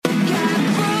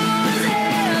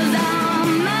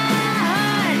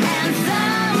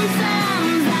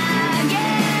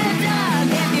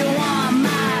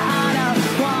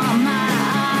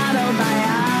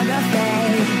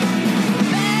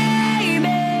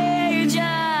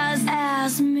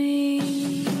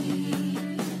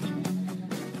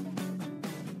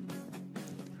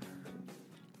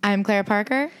I'm Claire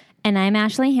Parker. And I'm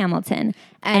Ashley Hamilton.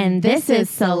 And this is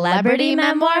Celebrity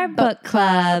Memoir Book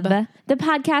Club, the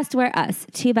podcast where us,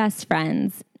 two best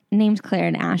friends, named Claire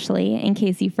and Ashley, in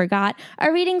case you forgot,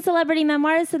 are reading celebrity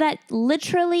memoirs so that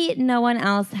literally no one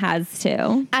else has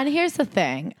to. And here's the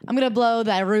thing. I'm going to blow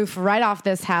that roof right off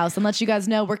this house and let you guys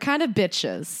know we're kind of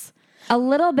bitches. A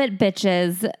little bit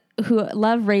bitches who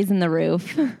love raising the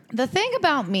roof. The thing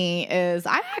about me is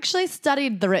I actually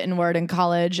studied the written word in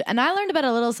college, and I learned about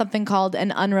a little something called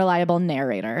an unreliable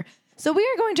narrator. So we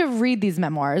are going to read these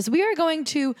memoirs. We are going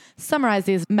to summarize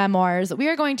these memoirs. We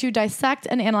are going to dissect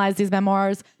and analyze these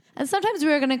memoirs. And sometimes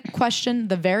we are going to question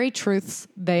the very truths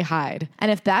they hide.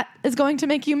 And if that is going to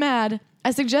make you mad,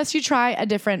 I suggest you try a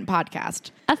different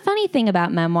podcast. A funny thing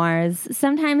about memoirs,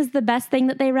 sometimes the best thing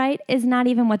that they write is not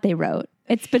even what they wrote.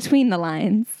 It's between the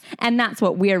lines. And that's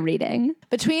what we're reading.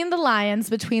 Between the lines,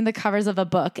 between the covers of a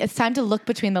book, it's time to look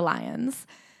between the lions.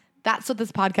 That's what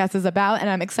this podcast is about, and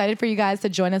I'm excited for you guys to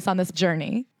join us on this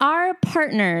journey. Our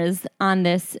partners on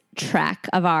this trek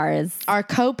of ours, our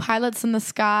co-pilots in the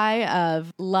sky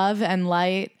of love and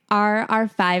light, are our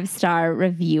 5-star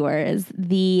reviewers,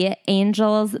 the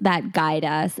angels that guide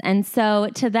us. And so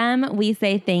to them, we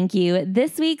say thank you.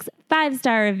 This week's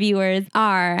 5-star reviewers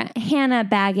are Hannah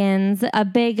Baggins, a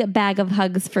big bag of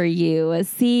hugs for you.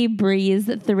 Sea Breeze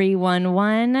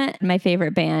 311, my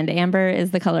favorite band. Amber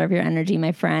is the color of your energy,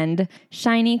 my friend.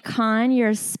 Shiny Con,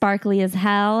 you're sparkly as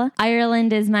hell.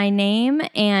 Ireland is my name,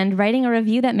 and writing a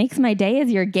review that makes my day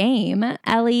is your game.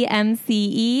 Ellie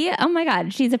MCE, oh my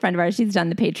God, she's a friend of ours. She's done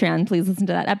the Patreon. Please listen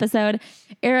to that episode.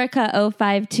 Erica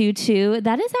 0522,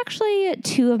 that is actually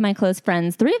 2 of my close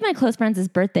friends. 3 of my close friends'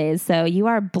 birthdays, so you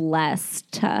are blessed.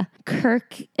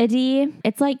 Kirk Eddy,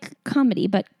 it's like comedy,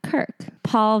 but Kirk.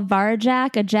 Paul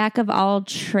Varjak, a jack of all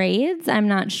trades, I'm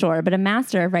not sure, but a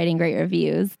master of writing great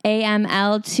reviews.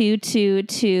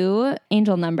 AML222,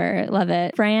 angel number, love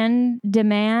it. Fran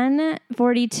Deman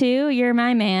 42, you're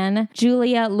my man.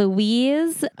 Julia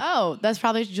Louise. Oh, that's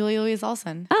probably Julia Louise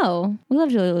Olson. Oh, we love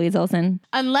Julia Louise Olson.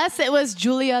 Unless it was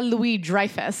Julia Louis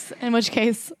Dreyfus, in which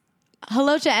case,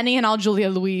 hello to any and all Julia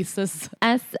Louises.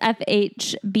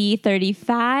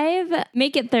 SFHB35.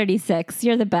 Make it 36.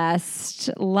 You're the best.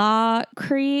 Law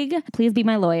Krieg. Please be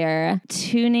my lawyer.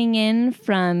 Tuning in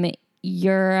from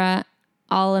your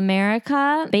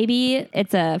All-America. Baby,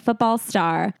 it's a football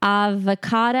star.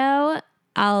 Avocado.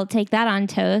 I'll take that on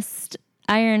toast.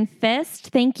 Iron Fist,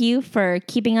 thank you for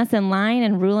keeping us in line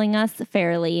and ruling us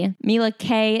fairly. Mila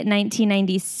K,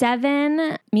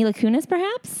 1997. Mila Kunis,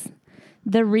 perhaps?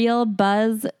 The Real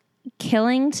Buzz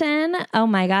Killington. Oh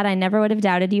my God, I never would have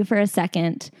doubted you for a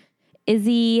second.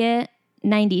 Izzy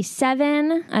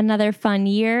 97. Another fun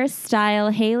year.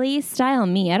 Style Haley. Style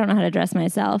me. I don't know how to dress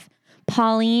myself.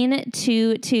 Pauline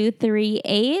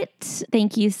 2238.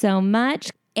 Thank you so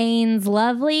much. Ains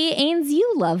Lovely. Ains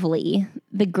You Lovely.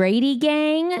 The Grady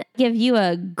Gang. Give you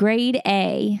a grade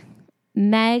A.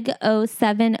 Meg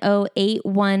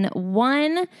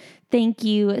 070811. Thank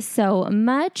you so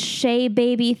much. Shay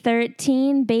Baby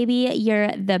 13. Baby,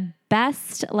 you're the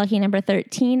best. Lucky number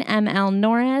 13. ML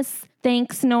Norris.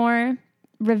 Thanks, Nor.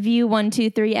 Review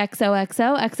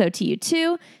 123XOXO. XO to you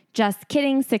too. Just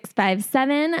kidding,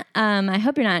 657. I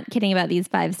hope you're not kidding about these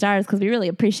 5 stars because we really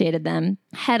appreciated them.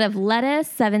 Head of Lettuce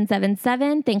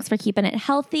 777. Thanks for keeping it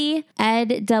healthy.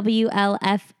 Ed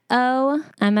WLFO.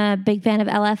 I'm a big fan of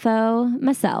LFO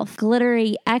myself.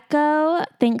 Glittery Echo.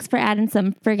 Thanks for adding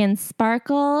some friggin'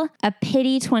 sparkle. A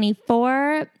Pity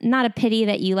 24. Not a pity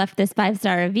that you left this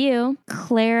 5-star review.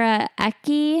 Clara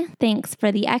Ecke. Thanks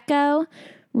for the echo.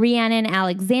 Rhiannon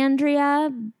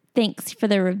Alexandria. Thanks for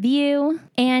the review.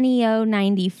 Annie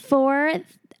O94.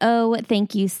 Oh,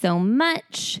 thank you so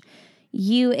much.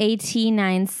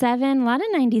 UAT97. A lot of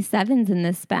 97s in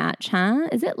this batch, huh?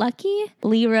 Is it lucky?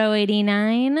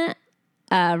 Lero89.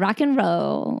 Rock and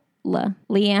roll.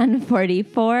 Leanne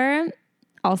 44.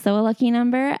 Also a lucky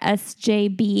number.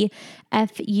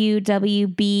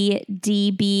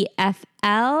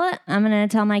 SJBFUWBDBFL. I'm going to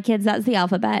tell my kids that's the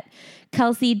alphabet.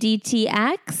 Kelsey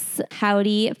DTX,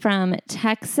 howdy from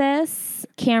Texas.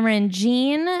 Cameron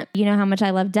Jean, you know how much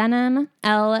I love denim.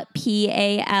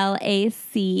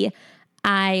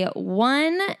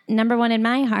 LPALACI1, number 1 in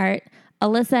my heart.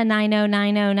 Alyssa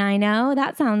 909090,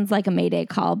 that sounds like a Mayday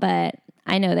call, but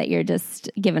I know that you're just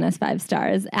giving us 5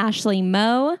 stars. Ashley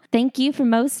Moe, thank you for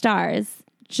Mo stars.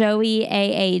 Joey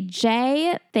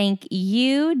AAJ, thank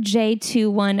you.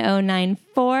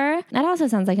 J21094. That also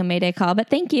sounds like a Mayday call, but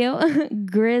thank you.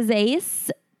 Grizz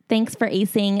Ace, thanks for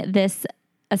acing this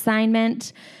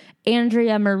assignment.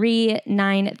 Andrea Marie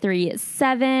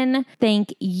 937.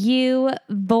 Thank you.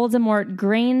 Voldemort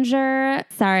Granger.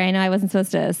 Sorry, I know I wasn't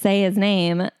supposed to say his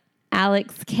name.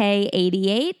 Alex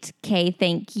K88. K,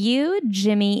 thank you.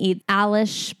 Jimmy eats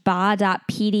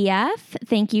alishba.pdf.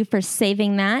 Thank you for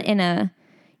saving that in a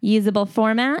usable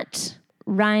format.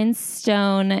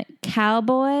 Rhinestone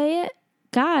Cowboy.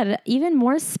 God, even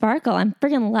more sparkle. I'm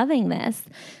freaking loving this.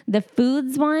 The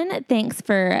Foods one, thanks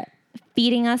for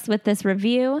feeding us with this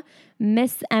review.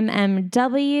 Miss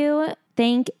MMW,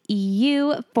 thank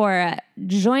you for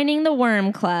joining the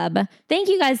Worm Club. Thank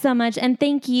you guys so much. And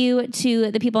thank you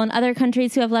to the people in other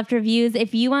countries who have left reviews.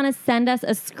 If you want to send us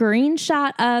a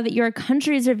screenshot of your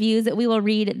country's reviews, we will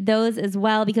read those as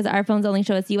well because our phones only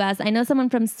show us US. I know someone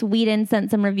from Sweden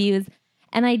sent some reviews.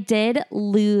 And I did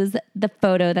lose the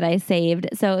photo that I saved.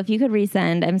 So if you could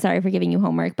resend, I'm sorry for giving you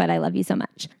homework, but I love you so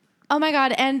much. Oh my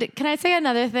God. And can I say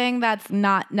another thing that's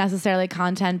not necessarily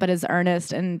content, but is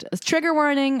earnest and trigger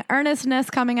warning, earnestness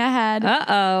coming ahead.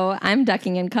 Uh-oh. I'm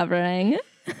ducking and covering.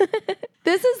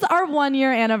 This is our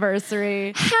 1-year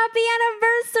anniversary. Happy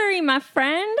anniversary, my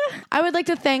friend. I would like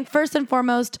to thank first and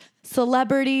foremost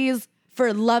celebrities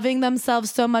for loving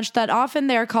themselves so much that often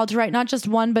they are called to write not just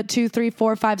 1, but 2, 3,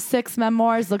 4, 5, 6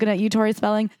 memoirs. Looking at you, Tori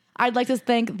Spelling. I'd like to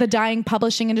thank the dying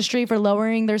publishing industry for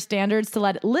lowering their standards to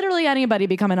let literally anybody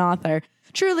become an author.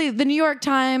 Truly, the New York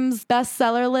Times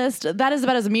bestseller list, that is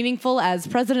about as meaningful as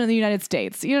President of the United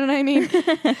States. You know what I mean?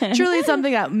 Truly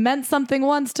something that meant something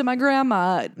once to my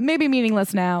grandma, maybe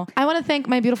meaningless now. I want to thank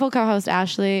my beautiful co-host,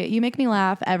 Ashley. You make me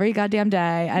laugh every goddamn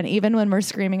day. And even when we're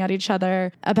screaming at each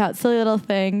other about silly little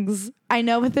things, I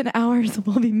know within hours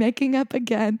we'll be making up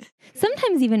again.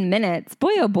 Sometimes even minutes.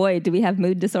 Boy, oh boy, do we have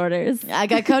mood disorders. I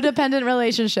got codependent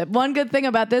relationship. One good thing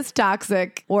about this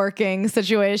toxic working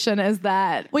situation is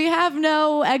that we have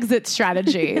no exit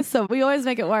strategy. So we always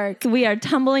make it work. We are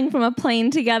tumbling from a plane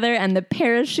together and the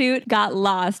parachute got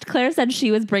lost. Claire said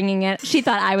she was bringing it. She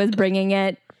thought I was bringing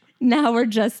it. Now we're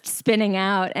just spinning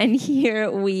out and here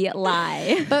we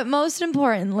lie. But most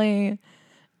importantly,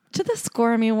 to the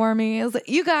squirmy wormies,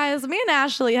 you guys, me and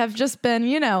Ashley have just been,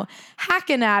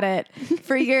 hacking at it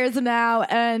for years now.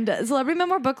 And Celebrity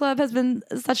Memoir Book Club has been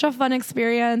such a fun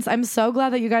experience. I'm so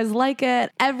glad that you guys like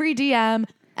it. Every DM,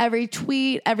 every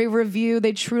tweet, every review,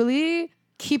 they truly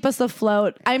keep us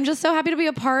afloat. I'm just so happy to be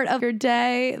a part of your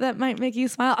day that might make you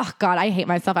smile. Oh God, I hate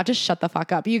myself. I have to shut the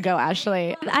fuck up. You go,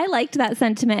 Ashley. I liked that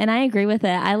sentiment and I agree with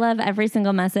it. I love every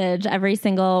single message, every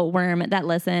single worm that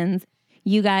listens.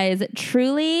 You guys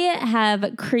truly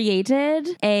have created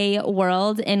a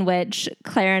world in which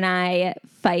Claire and I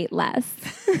fight less.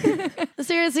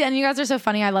 Seriously, and you guys are so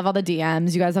funny. I love all the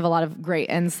DMs. You guys have a lot of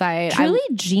great insight. Truly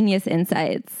genius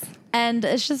insights. And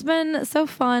it's just been so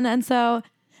fun and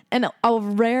a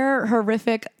rare,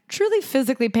 horrific, truly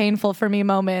physically painful for me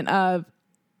moment of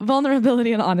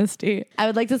vulnerability and honesty. I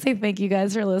would like to say thank you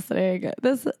guys for listening.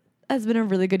 This has been a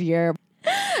really good year.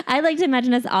 I like to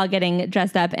imagine us all getting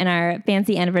dressed up in our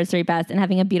fancy anniversary best and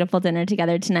having a beautiful dinner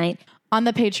tonight. On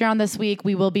the Patreon this week,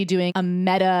 we will be doing a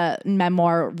meta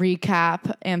memoir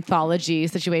recap anthology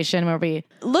situation where we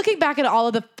looking back at all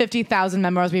of the 50,000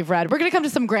 memoirs we've read. We're going to come to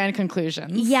some grand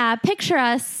conclusions. Yeah, picture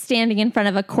us standing in front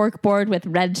of a cork board with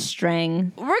red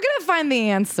string. We're going to find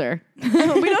the answer. We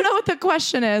don't know what the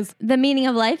question is. The meaning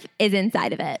of life is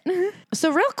inside of it.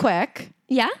 So real quick.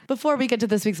 Yeah? Before we get to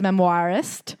this week's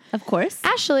memoirist. Of course.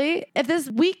 Ashley, if this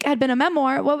week had been a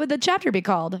memoir, what would the chapter be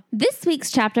called? This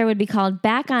week's chapter would be called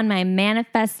Back on My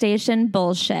Manifestation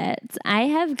Bullshit. I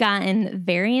have gotten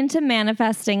very into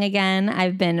manifesting again.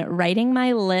 I've been writing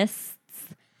my lists,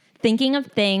 thinking of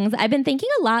things. I've been thinking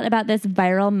a lot about this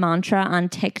viral mantra on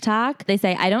TikTok. They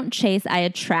say, I don't chase, I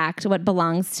attract. What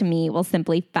belongs to me will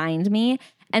simply find me.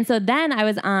 And so then I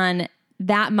was on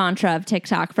that mantra of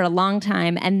TikTok for a long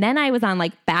time. And then I was on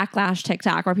backlash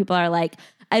TikTok where people are like,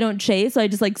 I don't chase. So I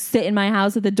just sit in my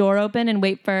house with the door open and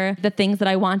wait for the things that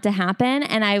I want to happen.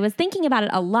 And I was thinking about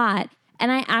it a lot.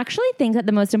 And I actually think that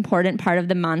the most important part of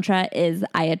the mantra is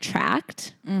I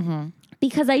attract. Mm-hmm.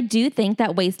 Because I do think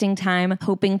that wasting time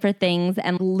hoping for things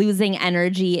and losing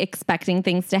energy expecting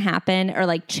things to happen or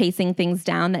chasing things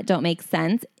down that don't make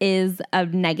sense is a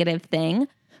negative thing.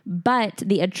 But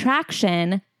the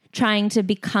attraction, trying to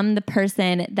become the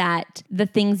person that the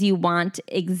things you want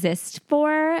exist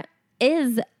for,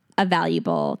 is a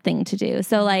valuable thing to do.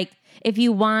 So if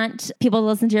you want people to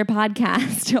listen to your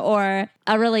podcast or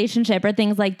a relationship or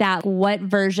things like that, what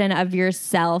version of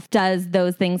yourself does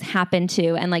those things happen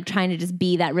to? And like trying to just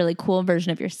be that really cool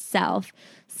version of yourself.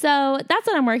 So that's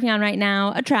what I'm working on right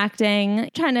now,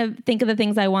 attracting, trying to think of the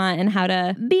things I want and how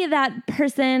to be that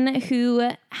person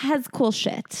who has cool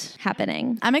shit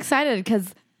happening. I'm excited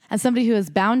because as somebody who is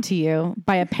bound to you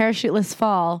by a parachuteless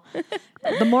fall,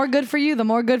 the more good for you, the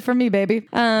more good for me, baby.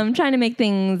 Trying to make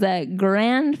things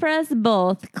grand for us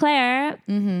both. Claire,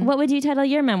 what would you title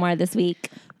your memoir this week?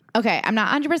 Okay, I'm not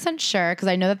 100% sure because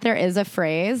I know that there is a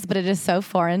phrase, but it is so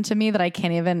foreign to me that I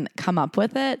can't even come up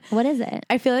with it. What is it?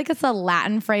 I feel like it's a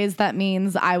Latin phrase that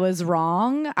means I was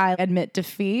wrong. I admit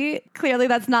defeat. Clearly,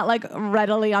 that's not like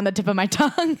readily on the tip of my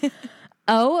tongue.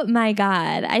 Oh my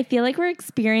God. I feel like we're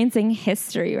experiencing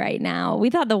history right now. We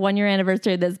thought the 1-year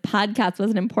anniversary of this podcast was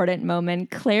an important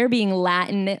moment. Claire being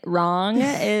Latin wrong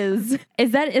is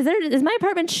my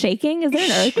apartment shaking? Is there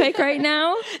an earthquake right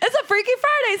now? It's a Freaky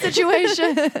Friday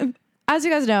situation. As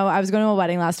you guys know, I was going to a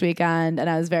wedding last weekend and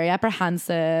I was very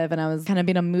apprehensive and I was kind of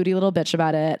being a moody little bitch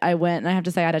about it. I went and I have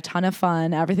to say I had a ton of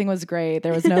fun. Everything was great.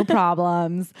 There was no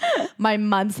problems. My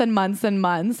months and months and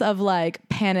months of like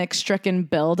panic-stricken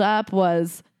buildup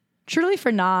was truly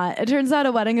for naught. It turns out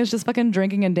a wedding is just fucking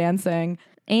drinking and dancing.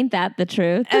 Ain't that the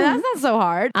truth? And that's not so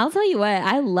hard. I'll tell you what,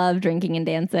 I love drinking and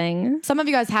dancing. Some of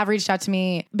you guys have reached out to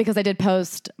me because I did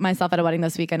post myself at a wedding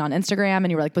this weekend on Instagram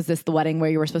and you were like, was this the wedding where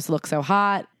you were supposed to look so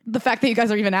hot? The fact that you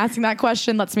guys are even asking that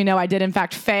question lets me know I did in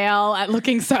fact fail at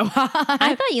looking so hot.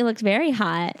 I thought you looked very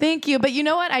hot. Thank you. But you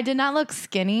know what? I did not look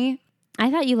skinny.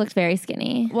 I thought you looked very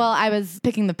skinny. Well, I was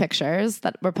picking the pictures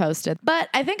that were posted. But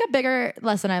I think a bigger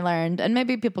lesson I learned, and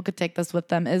maybe people could take this with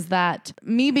them, is that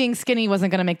me being skinny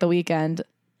wasn't going to make the weekend.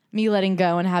 Me letting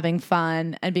go and having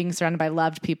fun and being surrounded by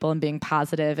loved people and being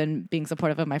positive and being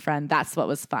supportive of my friend, that's what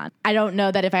was fun. I don't know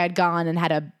that if I had gone and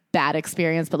had a bad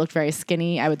experience but looked very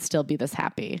skinny, I would still be this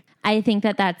happy. I think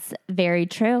that that's very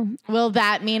true. Will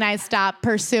that mean I stop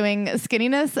pursuing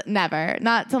skinniness? Never.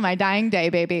 Not till my dying day,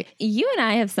 baby. You and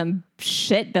I have some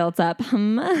shit built up.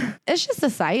 It's just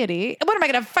society. What am I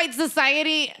going to fight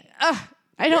society? Ugh.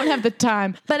 I don't have the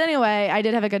time. But anyway, I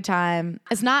did have a good time.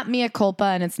 It's not mea culpa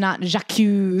and it's not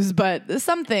j'accuse, but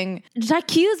something.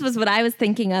 J'accuse was what I was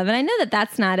thinking of, and I know that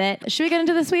that's not it. Should we get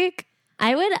into this week?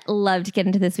 I would love to get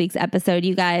into this week's episode,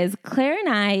 you guys. Claire and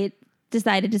I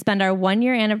decided to spend our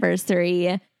 1-year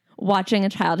anniversary watching a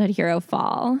childhood hero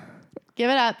fall.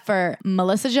 Give it up for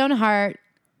Melissa Joan Hart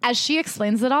as she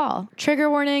explains it all. Trigger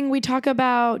warning, we talk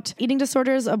about eating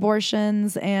disorders,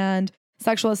 abortions, and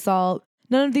sexual assault.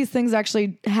 None of these things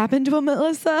actually happened to a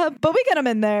Melissa, but we get them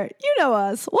in there. You know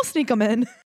us. We'll sneak them in.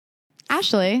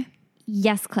 Ashley.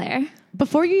 Yes, Claire.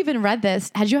 Before you even read this,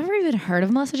 had you ever even heard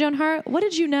of Melissa Joan Hart? What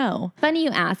did you know? Funny you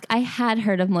ask. I had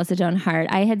heard of Melissa Joan Hart.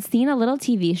 I had seen a little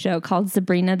TV show called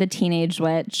Sabrina the Teenage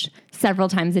Witch several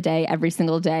times a day, every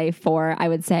single day for, I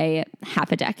would say,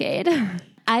 half a decade.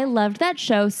 I loved that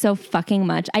show so fucking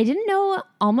much. I didn't know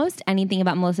almost anything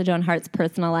about Melissa Joan Hart's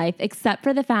personal life, except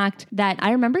for the fact that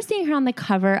I remember seeing her on the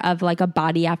cover of like a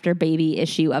Body After Baby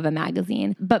issue of a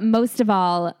magazine. But most of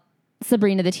all,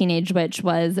 Sabrina the Teenage Witch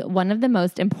was one of the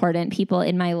most important people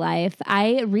in my life.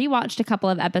 I rewatched a couple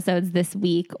of episodes this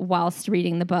week whilst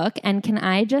reading the book, and can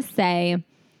I just say,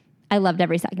 I loved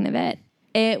every second of it.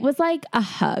 It was like a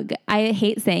hug. I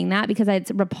hate saying that because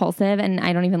it's repulsive and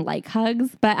I don't even like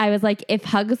hugs. But I was like, if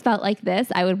hugs felt like this,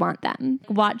 I would want them.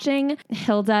 Watching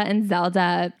Hilda and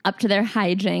Zelda up to their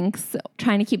hijinks,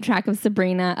 trying to keep track of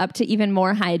Sabrina up to even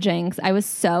more hijinks. I was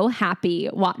so happy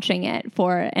watching it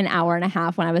for an hour and a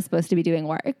half when I was supposed to be doing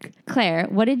work. Claire,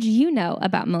 what did you know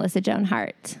about Melissa Joan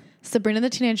Hart? Sabrina the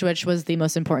Teenage Witch was the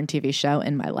most important TV show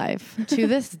in my life. To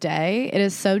this day, it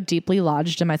is so deeply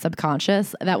lodged in my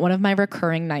subconscious that one of my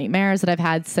recurring nightmares that I've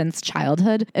had since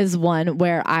childhood is one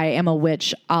where I am a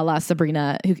witch a la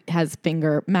Sabrina who has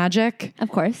finger magic. Of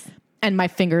course. And my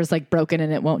finger's like broken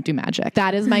and it won't do magic.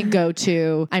 That is my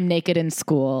go-to I'm naked in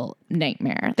school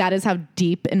nightmare. That is how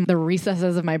deep in the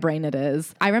recesses of my brain it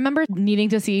is. I remember needing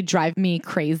to see Drive Me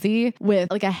Crazy with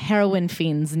like a heroin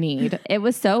fiend's need. It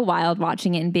was so wild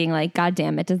watching it and being like, God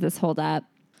damn it, does this hold up?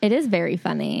 It is very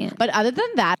funny. But other than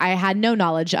that, I had no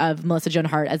knowledge of Melissa Joan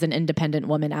Hart as an independent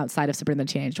woman outside of Sabrina the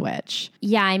Teenage Witch.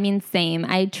 Yeah, I mean, same.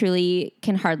 I truly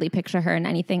can hardly picture her in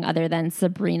anything other than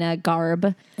Sabrina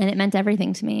garb, and it meant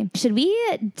everything to me. Should we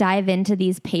dive into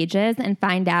these pages and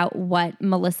find out what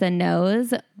Melissa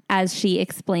knows as she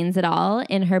explains it all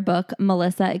in her book,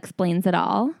 Melissa Explains It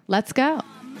All? Let's go.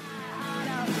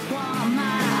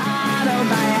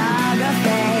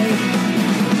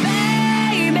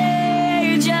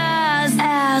 Just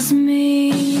ask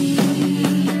me.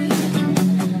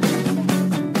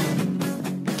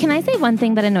 one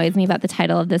thing that annoys me about the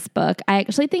title of this book. I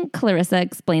actually think Clarissa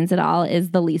Explains It All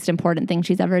is the least important thing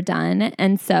she's ever done.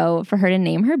 And so for her to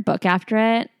name her book after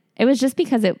it, it was just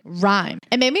because it rhymed.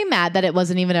 It made me mad that it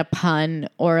wasn't even a pun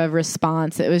or a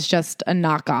response. It was just a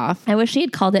knockoff. I wish she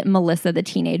had called it Melissa the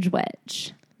Teenage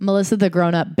Witch. Melissa the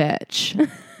grown-up bitch.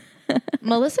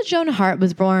 Melissa Joan Hart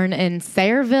was born in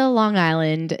Sayreville, Long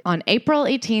Island on April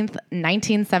 18th,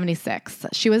 1976.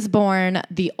 She was born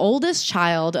the oldest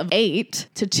child of 8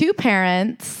 to 2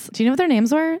 parents. Do you know what their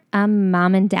names were?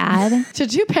 Mom and Dad. To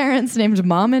 2 parents named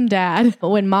Mom and Dad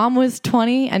when Mom was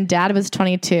 20 and Dad was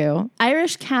 22.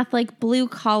 Irish Catholic,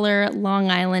 blue-collar,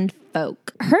 Long Island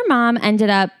folk. Her mom ended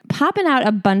up popping out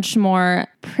a bunch more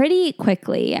pretty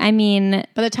quickly. I mean,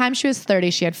 by the time she was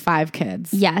 30, she had 5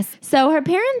 kids. Yes. So her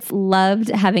parents loved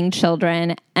having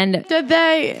children. And did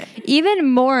they? Even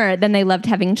more than they loved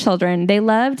having children, they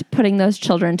loved putting those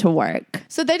children to work.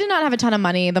 So they did not have a ton of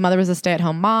money. The mother was a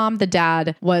stay-at-home mom. The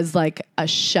dad was like a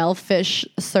shellfish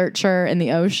searcher in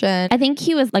the ocean. I think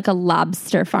he was like a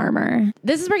lobster farmer.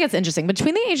 This is where it gets interesting.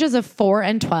 Between the ages of 4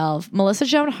 and 12, Melissa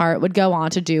Joan Hart would go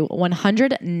on to do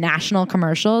 100 national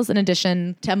commercials in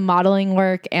addition to modeling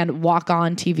work and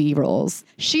walk-on TV roles.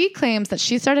 She claims that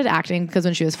she started acting because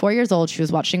when she was 4 years old, she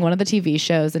was watching one of the TV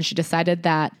shows and she decided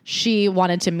that she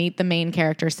wanted to meet the main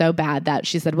character so bad that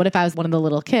she said, what if I was one of the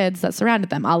little kids that surrounded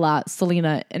them, a la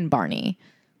Selena and Barney?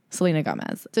 Selena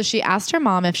Gomez. So she asked her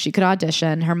mom if she could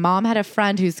audition. Her mom had a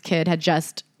friend whose kid had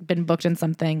just been booked in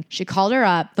something. She called her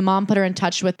up. The mom put her in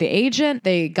touch with the agent.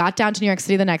 They got down to New York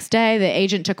City the next day. The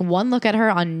agent took one look at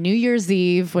her on New Year's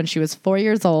Eve when she was 4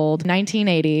 years old,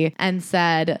 1980, and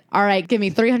said, all right, give me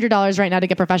 $300 right now to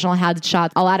get professional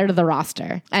headshots. I'll add her to the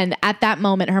roster. And at that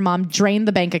moment, her mom drained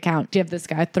the bank account. Give this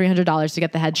guy $300 to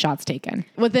get the headshots taken.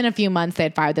 Within a few months, they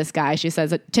had fired this guy. She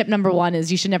says, tip number 1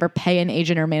 is you should never pay an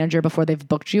agent or manager before they've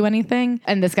booked you anything.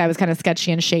 And this guy was kind of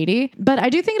sketchy and shady. But I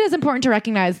do think it is important to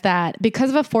recognize that because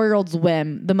of a 4-year-old's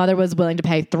whim, the mother was willing to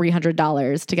pay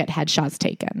 $300 to get headshots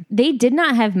taken. They did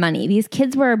not have money. These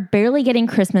kids were barely getting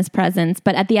Christmas presents,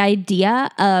 but at the idea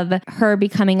of her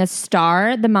becoming a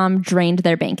star, the mom drained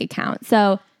their bank account.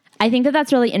 So I think that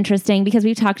that's really interesting because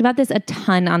we've talked about this a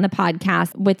ton on the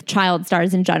podcast with child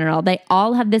stars in general. They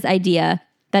all have this idea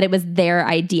that it was their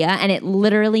idea, and it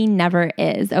literally never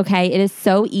is, okay? It is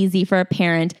so easy for a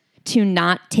parent to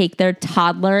not take their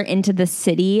toddler into the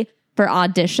city for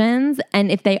auditions. And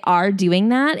if they are doing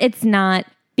that, it's not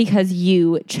because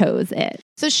you chose it.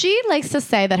 So she likes to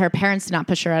say that her parents did not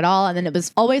push her at all. And then it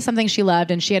was always something she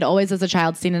loved. And she had always, as a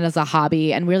child, seen it as a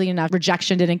hobby. And really enough,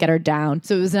 rejection didn't get her down.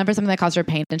 So it was never something that caused her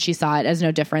pain. And she saw it as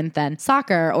no different than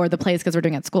soccer or the plays kids were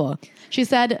doing at school. She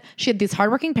said she had these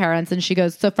hardworking parents. And she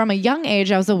goes, so from a young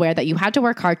age, I was aware that you had to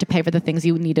work hard to pay for the things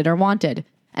you needed or wanted.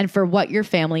 And for what your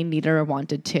family needed or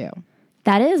wanted too.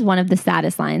 That is one of the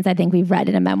saddest lines I think we've read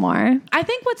in a memoir. I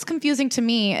think what's confusing to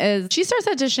me is she starts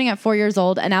auditioning at 4 years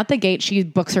old, and out the gate, she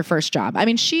books her first job. I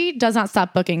mean, she does not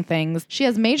stop booking things. She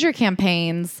has major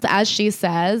campaigns. As she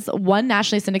says, one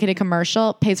nationally syndicated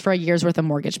commercial pays for a year's worth of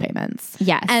mortgage payments.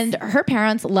 Yes. And her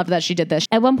parents loved that she did this.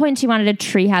 At one point, she wanted a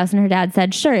tree house, and her dad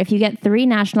said, sure, if you get 3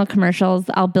 national commercials,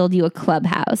 I'll build you a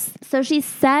clubhouse. So she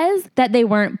says that they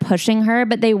weren't pushing her,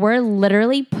 but they were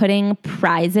literally putting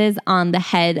prizes on the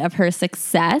head of her success.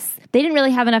 They didn't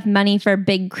really have enough money for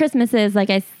big Christmases, like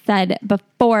I said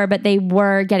before, but they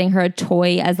were getting her a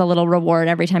toy as a little reward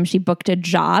every time she booked a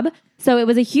job. So it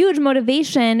was a huge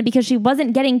motivation because she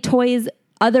wasn't getting toys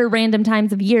other random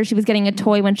times of year. She was getting a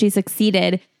toy when she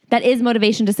succeeded. That is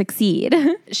motivation to succeed.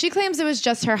 She claims it was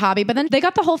just her hobby, but then they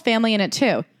got the whole family in it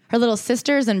too. Her little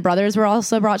sisters and brothers were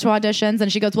also brought to auditions. And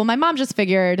she goes, well, my mom just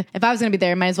figured if I was going to be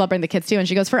there, I might as well bring the kids too. And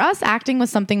she goes, for us, acting was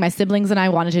something my siblings and I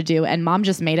wanted to do. And mom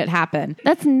just made it happen.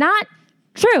 That's not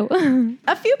true.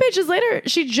 A few pages later,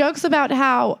 she jokes about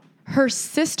how her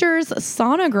sister's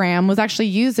sonogram was actually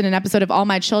used in an episode of All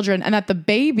My Children, and that the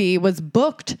baby was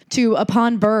booked to,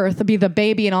 upon birth, be the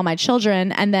baby in All My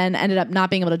Children, and then ended up not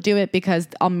being able to do it because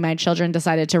All My Children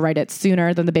decided to write it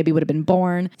sooner than the baby would have been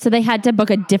born. So they had to book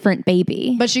a different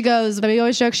baby. But she goes, we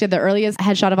always joke she had the earliest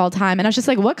headshot of all time. And I was just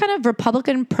like, what kind of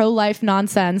Republican pro-life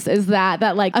nonsense is that?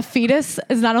 That like a fetus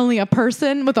is not only a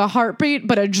person with a heartbeat,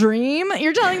 but a dream?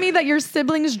 You're telling me that your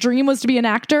sibling's dream was to be an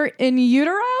actor in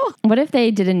utero? What if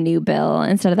they did a new bill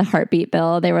instead of the heartbeat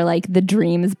bill? They were like the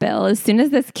dreams bill. As soon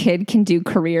as this kid can do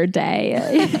career day.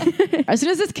 As soon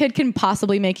as this kid can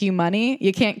possibly make you money,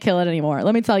 you can't kill it anymore.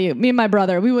 Let me tell you, me and my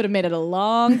brother, we would have made it a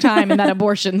long time in that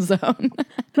abortion zone.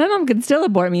 My mom could still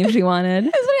abort me if she wanted.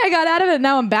 That's why I got out of it.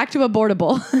 Now I'm back to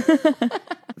abortable.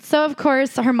 So, of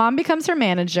course, her mom becomes her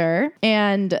manager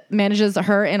and manages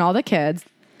her and all the kids.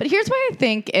 But here's why I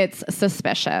think it's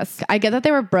suspicious. I get that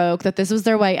they were broke, that this was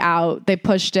their way out. They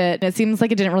pushed it. And it seems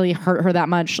like it didn't really hurt her that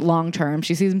much long term.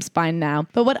 She seems fine now.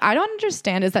 But what I don't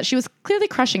understand is that she was clearly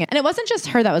crushing it. And it wasn't just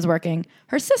her that was working.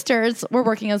 Her sisters were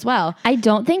working as well. I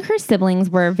don't think her siblings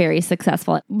were very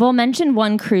successful. We'll mention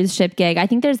one cruise ship gig. I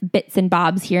think there's bits and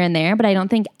bobs here and there, but I don't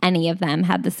think any of them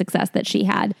had the success that she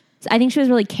had. So I think she was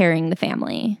really carrying the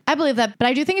family. I believe that, but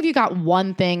I do think if you got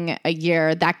one thing a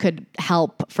year, that could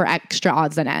help for extra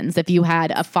odds and ends. If you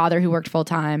had a father who worked full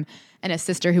time and a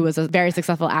sister who was a very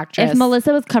successful actress. If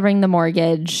Melissa was covering the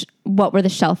mortgage, what were the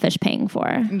shellfish paying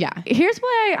for? Yeah. Here's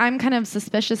why I'm kind of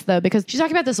suspicious, though, because she's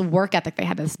talking about this work ethic. They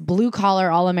had this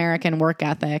blue-collar, all-American work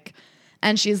ethic.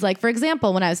 And she's like, for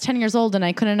example, when I was 10 years old and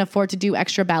I couldn't afford to do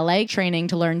extra ballet training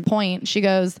to learn pointe, she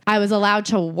goes, I was allowed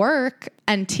to work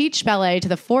and teach ballet to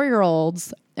the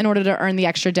 4-year-olds in order to earn the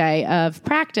extra day of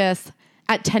practice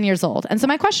at 10 years old. And so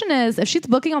my question is, if she's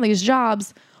booking all these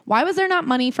jobs, why was there not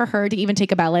money for her to even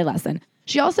take a ballet lesson?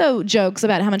 She also jokes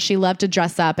about how much she loved to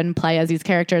dress up and play as these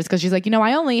characters because she's like,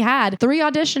 I only had 3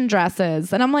 audition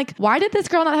dresses. And I'm like, why did this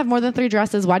girl not have more than 3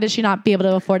 dresses? Why did she not be able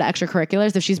to afford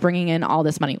extracurriculars if she's bringing in all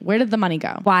this money? Where did the money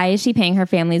go? Why is she paying her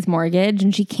family's mortgage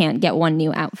and she can't get one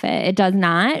new outfit? It does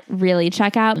not really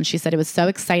check out. And she said it was so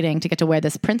exciting to get to wear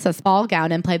this princess ball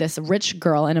gown and play this rich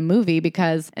girl in a movie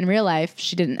because in real life,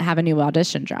 she didn't have a new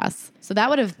audition dress. So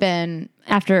that would have been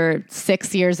after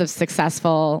 6 years of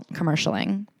successful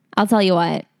commercialing. I'll tell you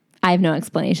what, I have no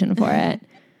explanation for it.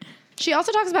 She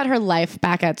also talks about her life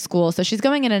back at school. So she's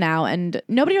going in and out and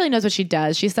nobody really knows what she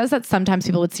does. She says that sometimes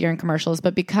people would see her in commercials,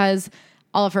 but because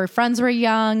all of her friends were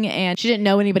young and she didn't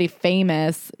know anybody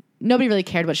famous, nobody really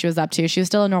cared what she was up to. She was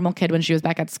still a normal kid when she was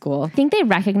back at school. I think they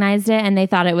recognized it and they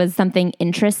thought it was something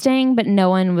interesting, but no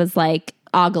one was like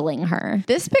ogling her.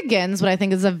 This begins what I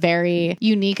think is a very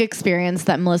unique experience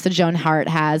that Melissa Joan Hart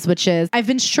has, which is, I've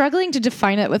been struggling to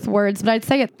define it with words, but I'd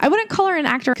say I wouldn't call her an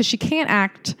actor because she can't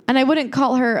act, and I wouldn't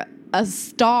call her a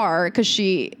star because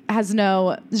she has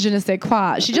no je ne sais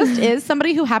quoi. She just is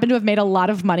somebody who happened to have made a lot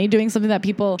of money doing something that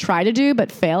people try to do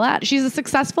but fail at. She's a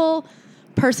successful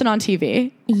person on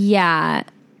TV. Yeah.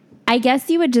 I guess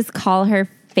you would just call her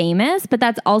famous, but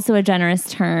that's also a generous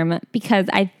term because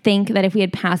I think that if we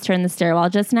had passed her in the stairwell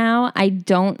just now, I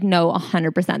don't know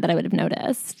 100% that I would have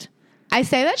noticed. I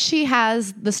say that she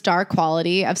has the star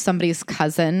quality of somebody's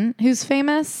cousin who's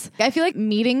famous. I feel like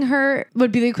meeting her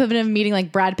would be the equivalent of meeting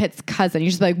like Brad Pitt's cousin. You're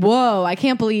just like, whoa, I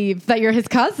can't believe that you're his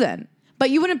cousin.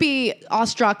 But you wouldn't be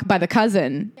awestruck by the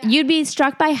cousin. You'd be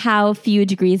struck by how few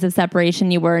degrees of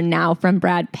separation you were now from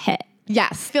Brad Pitt.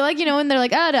 Yes. I feel like, when they're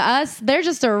like, to us, they're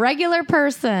just a regular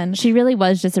person. She really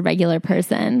was just a regular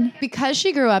person. Because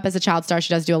she grew up as a child star,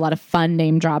 she does do a lot of fun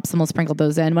name drops, and we'll sprinkle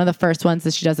those in. One of the first ones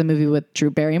is she does a movie with Drew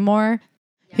Barrymore,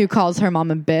 who calls her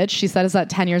mom a bitch. She said at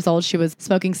 10 years old, she was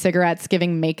smoking cigarettes,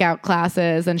 giving makeout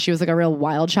classes, and she was like a real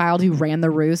wild child who ran the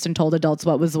roost and told adults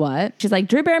what was what. She's like,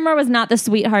 Drew Barrymore was not the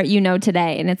sweetheart you know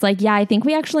today. And it's like, yeah, I think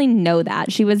we actually know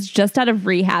that. She was just out of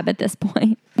rehab at this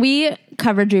point. We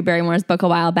covered Drew Barrymore's book a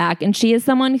while back, and she is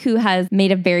someone who has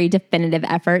made a very definitive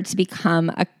effort to become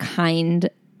a kind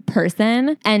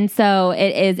person. And so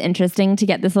it is interesting to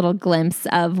get this little glimpse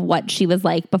of what she was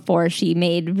like before she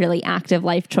made really active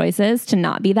life choices to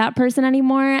not be that person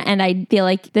anymore. And I feel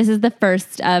like this is the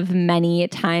first of many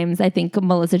times I think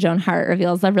Melissa Joan Hart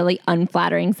reveals a really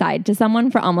unflattering side to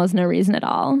someone for almost no reason at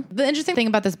all. The interesting thing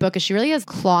about this book is she really is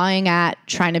clawing at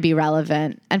trying to be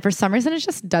relevant. And for some reason, it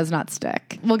just does not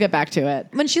stick. We'll get back to it.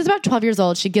 When she's about 12 years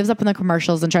old, she gives up on the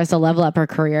commercials and tries to level up her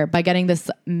career by getting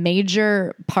this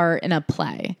major part in a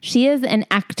play. She is an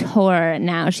actor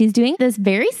now. She's doing this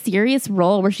very serious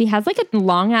role where she has like a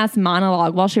long ass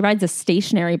monologue while she rides a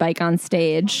stationary bike on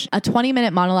stage. A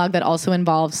 20-minute monologue that also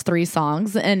involves 3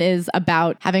 songs and is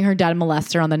about having her dad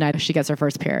molest her on the night she gets her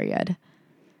first period.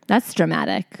 That's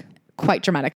dramatic. Quite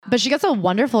dramatic. But she gets a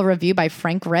wonderful review by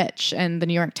Frank Rich in the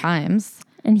New York Times.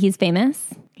 And he's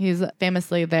famous? He's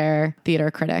famously their theater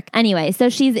critic. Anyway, so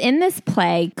she's in this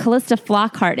play. Callista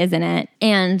Flockhart is in it.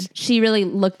 And she really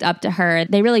looked up to her.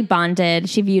 They really bonded.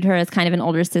 She viewed her as kind of an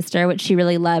older sister, which she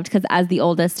really loved because as the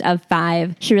oldest of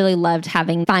 5, she really loved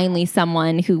having finally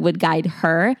someone who would guide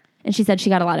her. And she said she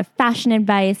got a lot of fashion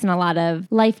advice and a lot of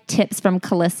life tips from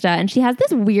Callista. And she has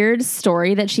this weird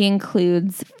story that she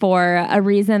includes for a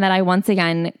reason that I once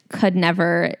again could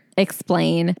never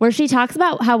explain, where she talks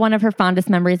about how one of her fondest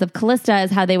memories of Callista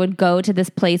is how they would go to this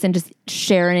place and just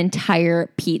share an entire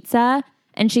pizza.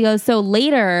 And she goes, so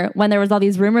later when there was all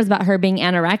these rumors about her being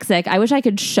anorexic, I wish I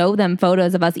could show them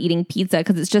photos of us eating pizza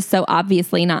because it's just so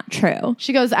obviously not true.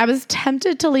 She goes, I was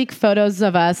tempted to leak photos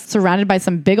of us surrounded by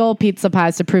some big old pizza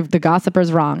pies to prove the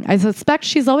gossipers wrong. I suspect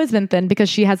she's always been thin because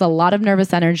she has a lot of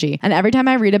nervous energy. And every time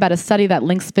I read about a study that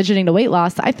links fidgeting to weight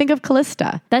loss, I think of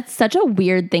Callista. That's such a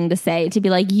weird thing to say, to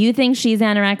be like, you think she's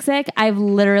anorexic? I've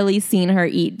literally seen her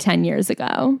eat 10 years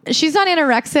ago. She's not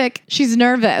anorexic. She's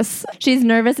nervous. She's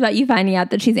nervous about you finding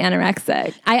out that she's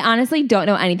anorexic. I honestly don't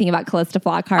know anything about Callista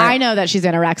Flockhart. I know that she's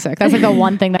anorexic. That's like the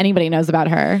one thing that anybody knows about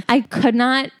her. I could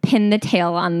not pin the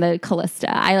tail on the Callista.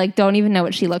 I like don't even know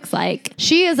what she looks like.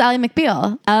 She is Ally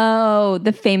McBeal. Oh,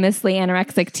 the famously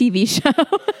anorexic TV show.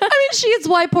 I mean, she is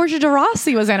why Portia de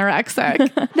Rossi was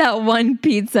anorexic. That one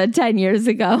pizza 10 years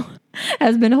ago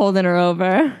has been holding her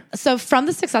over. So from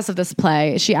the success of this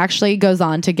play, she actually goes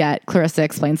on to get Clarissa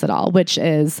Explains It All, which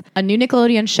is a new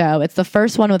Nickelodeon show. It's the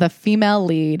first one with a female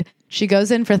lead. She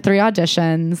goes in for 3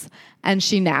 auditions and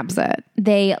she nabs it.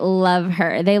 They love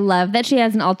her. They love that she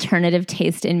has an alternative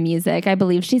taste in music. I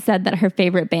believe she said that her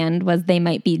favorite band was They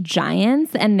Might Be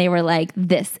Giants, and they were like,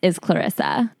 this is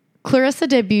Clarissa. Clarissa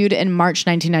debuted in March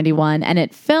 1991, and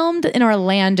it filmed in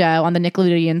Orlando on the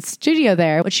Nickelodeon studio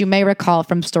there, which you may recall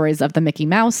from stories of the Mickey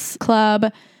Mouse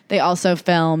Club. They also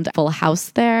filmed Full House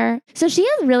there. So she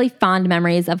has really fond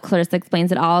memories of Clarissa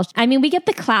Explains It All. I mean, we get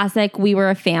the classic, we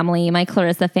were a family, my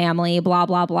Clarissa family, blah,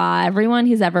 blah, blah. Everyone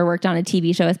who's ever worked on a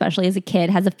TV show, especially as a kid,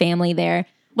 has a family there.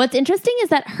 What's interesting is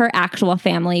that her actual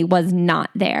family was not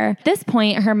there. At this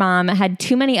point, her mom had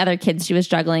too many other kids she was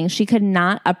juggling. She could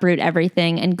not uproot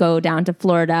everything and go down to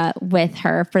Florida with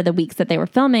her for the weeks that they were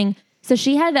filming. So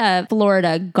she had a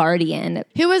Florida guardian.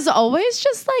 Who was always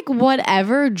just like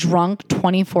whatever drunk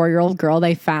 24-year-old girl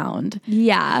they found.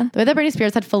 Yeah. The way that Britney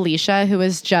Spears had Felicia, who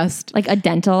was just like a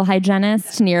dental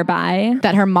hygienist nearby.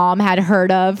 That her mom had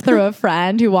heard of through a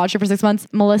friend who watched her for 6 months.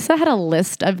 Melissa had a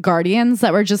list of guardians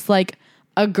that were just like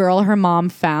a girl her mom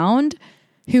found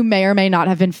who may or may not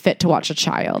have been fit to watch a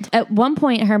child. At one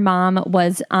point, her mom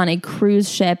was on a cruise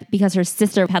ship because her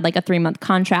sister had like a 3-month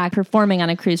contract performing on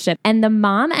a cruise ship. And the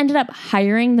mom ended up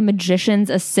hiring the magician's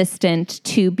assistant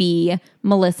to be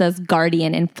Melissa's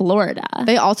guardian in Florida.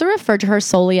 They also referred to her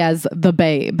solely as the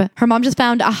babe. Her mom just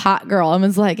found a hot girl and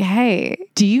was like, hey,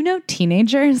 do you know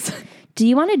teenagers? Do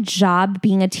you want a job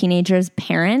being a teenager's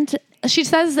parent? She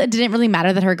says it didn't really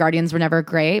matter that her guardians were never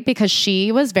great because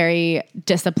she was very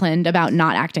disciplined about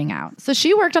not acting out. So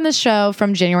she worked on this show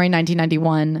from January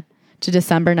 1991 to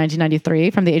December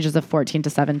 1993 from the ages of 14 to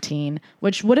 17,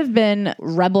 which would have been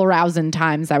rebel-rousing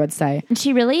times, I would say.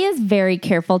 She really is very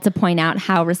careful to point out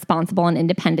how responsible and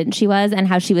independent she was and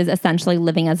how she was essentially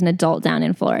living as an adult down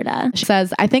in Florida. She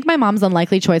says, I think my mom's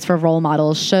unlikely choice for role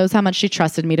models shows how much she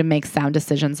trusted me to make sound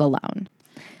decisions alone.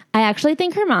 I actually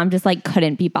think her mom just like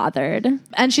couldn't be bothered.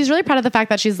 And she's really proud of the fact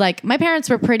that she's like, my parents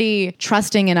were pretty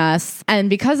trusting in us. And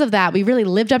because of that, we really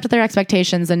lived up to their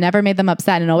expectations and never made them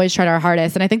upset and always tried our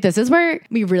hardest. And I think this is where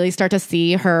we really start to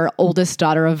see her oldest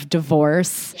daughter of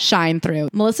divorce shine through.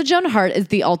 Melissa Joan Hart is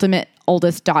the ultimate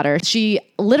oldest daughter. She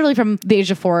literally from the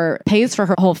age of 4 pays for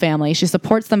her whole family. She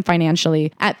supports them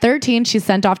financially. At 13, she's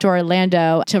sent off to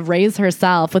Orlando to raise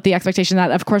herself with the expectation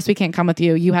that, of course, we can't come with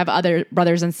you. You have other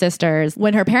brothers and sisters.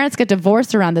 When her parents get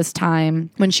divorced around this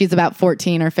time, when she's about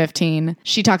 14 or 15,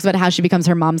 she talks about how she becomes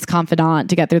her mom's confidant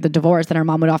to get through the divorce. And her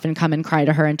mom would often come and cry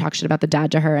to her and talk shit about the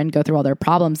dad to her and go through all their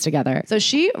problems together. So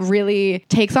she really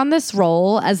takes on this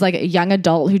role as like a young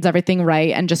adult who does everything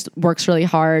right and just works really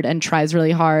hard and tries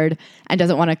really hard and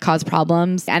doesn't want to cause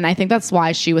problems. And I think that's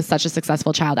why she was such a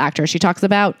successful child actor. She talks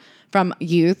about from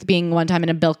youth being one time in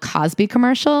a Bill Cosby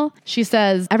commercial. She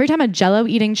says, every time a Jell-O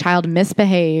eating child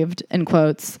misbehaved, in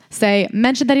quotes, say,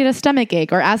 mentioned that he had a stomach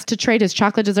ache or asked to trade his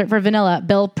chocolate dessert for vanilla,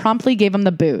 Bill promptly gave him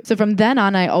the boot. So from then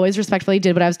on, I always respectfully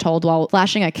did what I was told while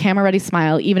flashing a camera-ready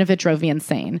smile, even if it drove me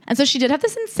insane. And so she did have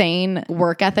this insane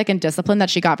work ethic and discipline that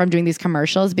she got from doing these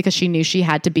commercials because she knew she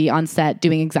had to be on set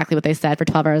doing exactly what they said for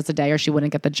 12 hours a day or she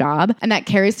wouldn't get the job. And that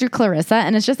carries through Clarissa.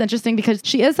 And it's just interesting because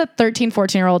she is a 13,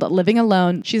 14-year-old living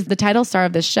alone. She's the title star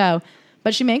of this show,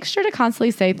 but she makes sure to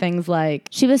constantly say things like,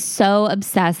 she was so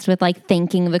obsessed with like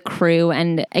thanking the crew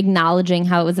and acknowledging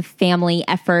how it was a family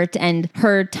effort and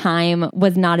her time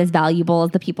was not as valuable as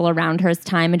the people around her's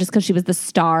time. And just because she was the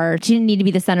star, she didn't need to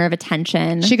be the center of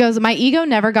attention. She goes, my ego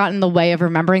never got in the way of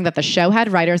remembering that the show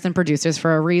had writers and producers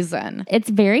for a reason. It's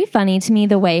very funny to me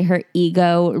the way her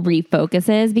ego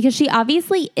refocuses because she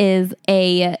obviously is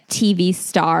a TV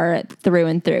star through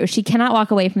and through. She cannot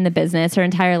walk away from the business her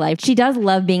entire life. She does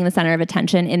love being the center of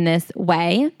attention in this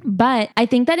way. But I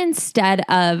think that instead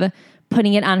of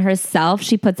putting it on herself,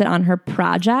 she puts it on her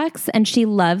projects, and she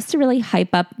loves to really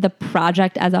hype up the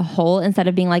project as a whole instead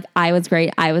of being like, I was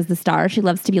great, I was the star. She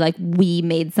loves to be like, we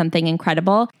made something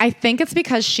incredible. I think it's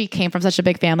because she came from such a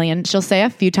big family, and she'll say a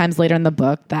few times later in the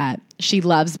book that she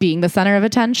loves being the center of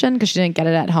attention because she didn't get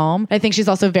it at home. I think she's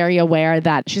also very aware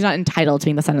that she's not entitled to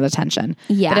being the center of attention.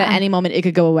 Yeah. That at any moment it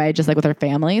could go away, just like with her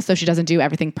family. So if she doesn't do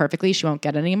everything perfectly, she won't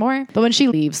get it anymore. But when she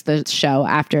leaves the show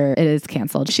after it is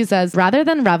canceled, she says, rather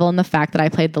than revel in the fact that I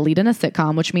played the lead in a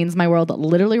sitcom, which means my world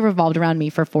literally revolved around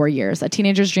me for 4 years, a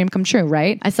teenager's dream come true,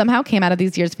 right? I somehow came out of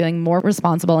these years feeling more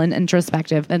responsible and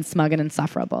introspective than smug and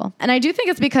insufferable. And I do think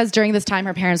it's because during this time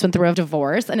her parents went through a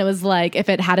divorce, and it was like, if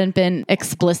it hadn't been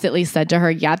explicitly said to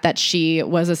her yet that she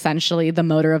was essentially the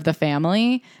motor of the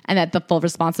family and that the full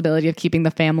responsibility of keeping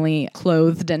the family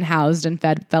clothed and housed and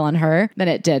fed fell on her, then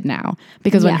it did now.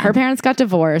 Because when her parents got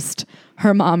divorced,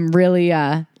 her mom really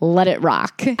let it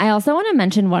rock. I also want to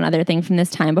mention one other thing from this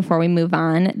time before we move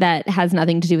on that has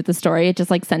nothing to do with the story. It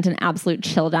just like sent an absolute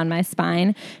chill down my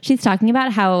spine. She's talking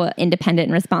about how independent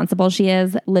and responsible she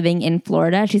is living in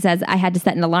Florida. She says, I had to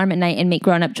set an alarm at night and make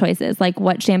grown-up choices like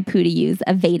what shampoo to use,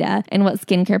 Aveda, and what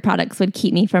skincare products would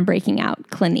keep me from breaking out,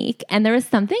 Clinique. And there was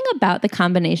something about the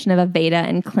combination of Aveda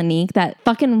and Clinique that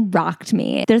fucking rocked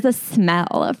me. There's a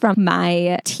smell from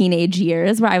my teenage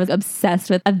years where I was obsessed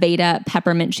with Aveda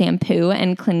peppermint shampoo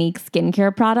and Clinique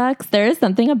skincare products. There is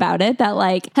something about it that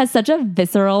like has such a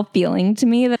visceral feeling to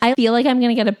me that I feel like I'm going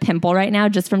to get a pimple right now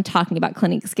just from talking about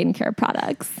Clinique skincare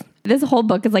products. This whole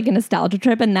book is like a nostalgia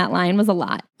trip, and that line was a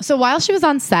lot. So while she was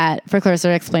on set for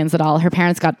Clarissa Explains It All, her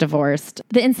parents got divorced.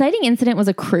 The inciting incident was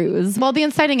a cruise. Well, the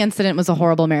inciting incident was a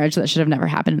horrible marriage that should have never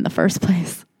happened in the first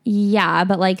place. Yeah,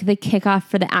 but like the kickoff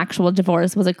for the actual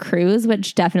divorce was a cruise,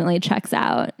 which definitely checks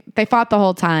out. They fought the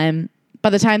whole time. By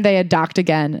the time they had docked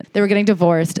again, they were getting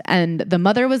divorced, and the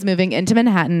mother was moving into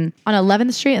Manhattan on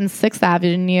 11th Street and 6th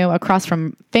Avenue across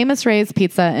from Famous Ray's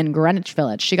Pizza in Greenwich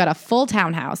Village. She got a full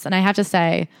townhouse, and I have to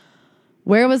say,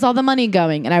 where was all the money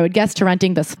going? And I would guess to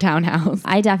renting this townhouse.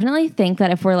 I definitely think that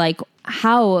if we're like,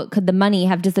 how could the money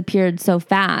have disappeared so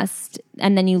fast?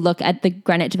 And then you look at the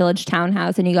Greenwich Village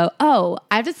townhouse and you go, oh.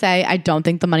 I have to say, I don't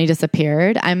think the money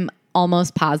disappeared. I'm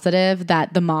almost positive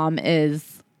that the mom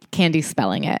is Candy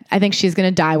spelling it. I think she's going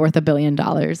to die worth $1 billion.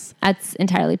 That's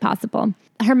entirely possible.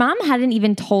 Her mom hadn't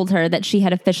even told her that she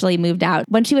had officially moved out.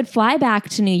 When she would fly back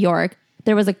to New York,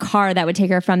 there was a car that would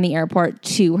take her from the airport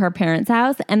to her parents'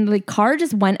 house, and the car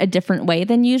just went a different way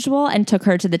than usual and took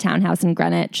her to the townhouse in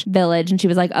Greenwich Village. And she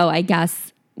was like, oh, I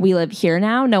guess we live here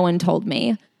now. No one told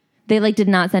me. They like did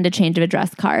not send a change of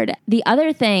address card. The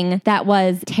other thing that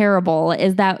was terrible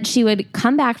is that she would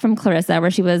come back from Clarissa,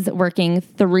 where she was working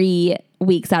 3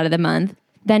 weeks out of the month.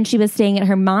 Then she was staying at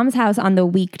her mom's house on the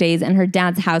weekdays and her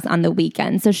dad's house on the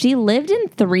weekends. So she lived in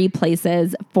 3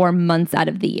 places for months out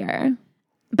of the year.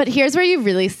 But here's where you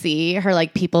really see her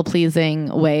like people-pleasing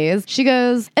ways. She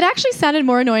goes, it actually sounded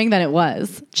more annoying than it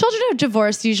was. Children of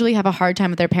divorce usually have a hard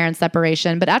time with their parents'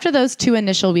 separation, but after those 2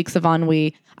 initial weeks of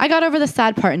ennui, I got over the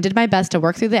sad part and did my best to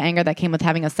work through the anger that came with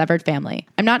having a severed family.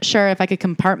 I'm not sure if I could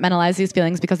compartmentalize these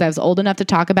feelings because I was old enough to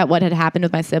talk about what had happened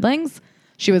with my siblings.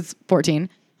 She was 14.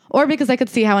 Or because I could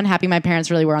see how unhappy my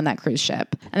parents really were on that cruise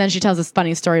ship. And then she tells this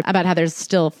funny story about how there's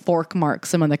still fork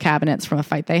marks in one of the cabinets from a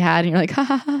fight they had. And you're like, ha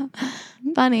ha ha,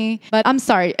 funny. But I'm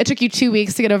sorry, it took you 2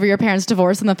 weeks to get over your parents'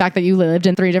 divorce and the fact that you lived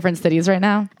in 3 different cities right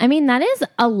now. I mean, that is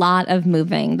a lot of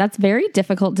moving. That's very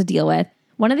difficult to deal with.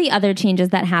 One of the other changes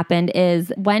that happened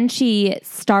is when she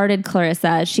started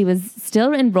Clarissa, she was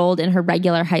still enrolled in her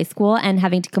regular high school and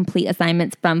having to complete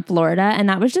assignments from Florida. And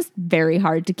that was just very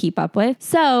hard to keep up with.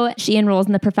 So she enrolls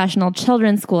in the Professional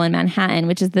Children's School in Manhattan,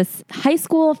 which is this high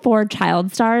school for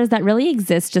child stars that really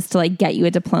exists just to like get you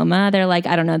a diploma. They're like,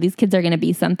 I don't know, these kids are going to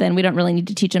be something. We don't really need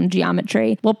to teach them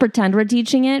geometry. We'll pretend we're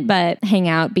teaching it, but hang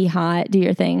out, be hot, do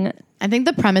your thing. I think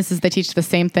the premise is they teach the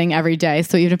same thing every day.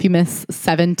 So even if you miss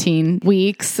 17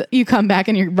 weeks, you come back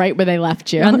and you're right where they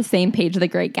left you. You're on the same page of The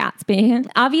Great Gatsby.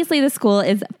 Obviously, the school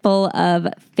is full of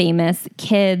famous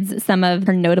kids. Some of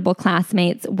her notable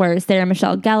classmates were Sarah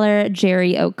Michelle Gellar,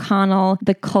 Jerry O'Connell,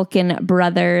 the Culkin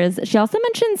brothers. She also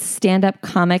mentions stand-up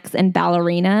comics and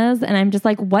ballerinas. And I'm just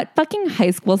like, what fucking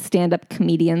high school stand-up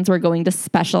comedians were going to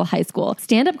special high school?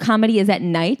 Stand-up comedy is at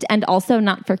night and also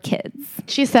not for kids.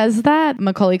 She says that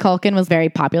Macaulay Culkin was very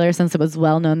popular since it was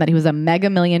well known that he was a mega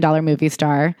 $1 million movie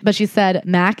star. But she said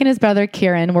Mac and his brother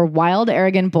Kieran were wild,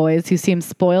 arrogant boys who seemed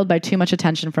spoiled by too much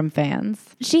attention from fans.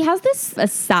 She has this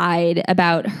aside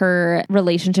about her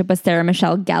relationship with Sarah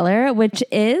Michelle Gellar, which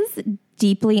is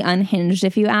deeply unhinged,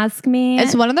 if you ask me.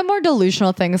 It's one of the more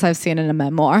delusional things I've seen in a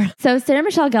memoir. So Sarah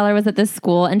Michelle Gellar was at this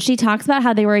school, and she talks about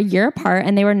how they were a year apart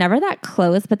and they were never that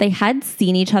close, but they had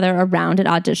seen each other around at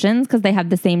auditions because they have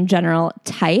the same general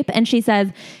type. And she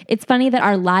says, it's funny that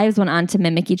our lives went on to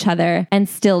mimic each other and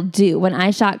still do. When I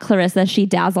shot Clarissa, she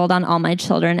dazzled on All My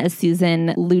Children as Susan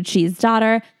Lucci's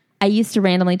daughter. I used to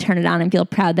randomly turn it on and feel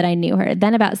proud that I knew her.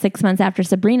 Then about 6 months after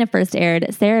Sabrina first aired,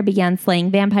 Sarah began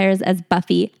slaying vampires as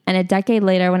Buffy. And a decade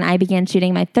later, when I began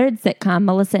shooting my third sitcom,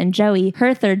 Melissa and Joey,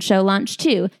 her third show launched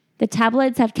too. The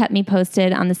tabloids have kept me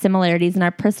posted on the similarities in our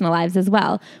personal lives as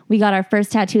well. We got our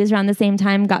first tattoos around the same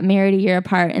time, got married a year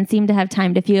apart, and seemed to have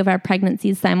timed a few of our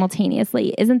pregnancies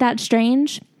simultaneously. Isn't that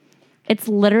strange? It's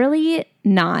literally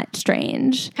not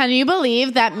strange. Can you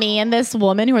believe that me and this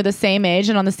woman who are the same age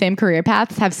and on the same career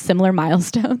paths have similar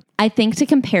milestones? I think to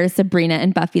compare Sabrina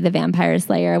and Buffy the Vampire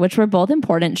Slayer, which were both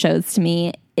important shows to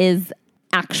me, is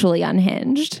actually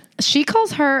unhinged. She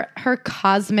calls her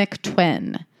cosmic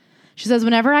twin. She says,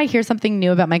 whenever I hear something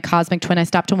new about my cosmic twin, I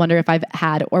stop to wonder if I've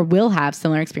had or will have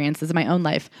similar experiences in my own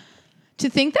life. To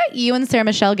think that you and Sarah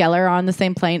Michelle Gellar are on the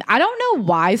same plane, I don't know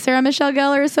why Sarah Michelle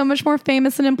Gellar is so much more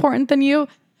famous and important than you,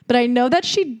 but I know that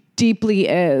she deeply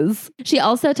is. She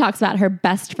also talks about her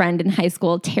best friend in high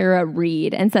school, Tara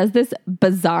Reid, and says this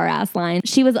bizarre ass line.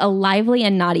 She was a lively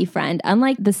and naughty friend.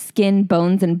 Unlike the skin,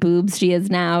 bones, and boobs she is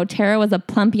now, Tara was a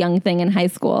plump young thing in high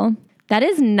school. That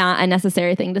is not a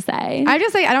necessary thing to say. I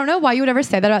just say, I don't know why you would ever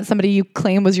say that about somebody you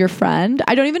claim was your friend.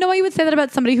 I don't even know why you would say that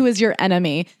about somebody who is your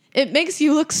enemy. It makes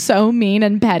you look so mean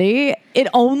and petty. It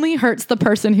only hurts the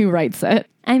person who writes it.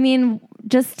 I mean,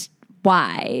 just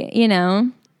why, you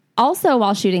know? Also,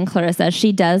 while shooting Clarissa,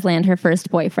 she does land her first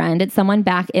boyfriend. It's someone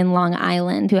back in Long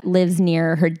Island who lives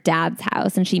near her dad's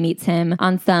house, and she meets him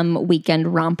on some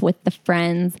weekend romp with the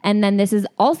friends. And then this is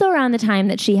also around the time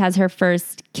that she has her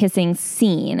first kissing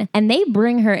scene, and they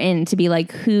bring her in to be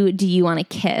like, who do you want to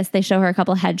kiss? They show her a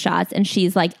couple headshots, and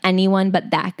she's like, anyone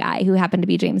but that guy, who happened to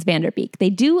be James Van Der Beek. They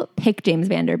do pick James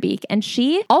Van Der Beek, and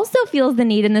she also feels the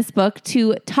need in this book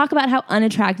to talk about how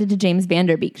unattracted to James Van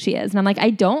Der Beek she is. And I'm like,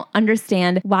 I don't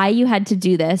understand why you had to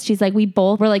do this. She's like, we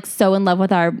both were like so in love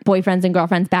with our boyfriends and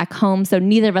girlfriends back home, so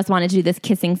neither of us wanted to do this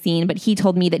kissing scene, but he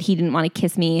told me that he didn't want to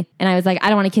kiss me, and I was like, I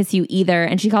don't want to kiss you either.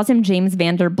 And she calls him James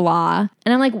Van Der Blah,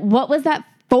 and I'm like, what was that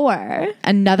for?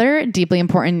 Another deeply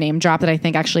important name drop that I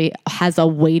think actually has a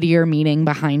weightier meaning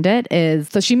behind it is,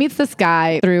 so she meets this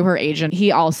guy through her agent.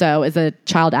 He also is a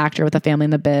child actor with a family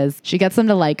in the biz. She gets him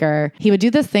to like her. He would do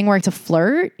this thing where to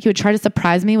flirt, he would try to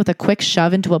surprise me with a quick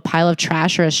shove into a pile of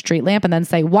trash or a street lamp and then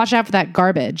say, watch out for that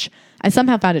garbage. I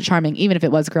somehow found it charming, even if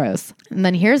it was gross. And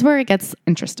then here's where it gets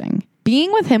interesting.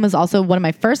 Being with him was also one of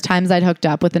my first times I'd hooked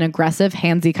up with an aggressive,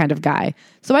 handsy kind of guy.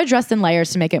 So I dressed in layers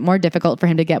to make it more difficult for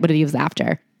him to get what he was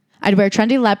after. I'd wear a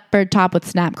trendy leopard top with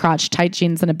snap crotch, tight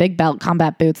jeans, and a big belt,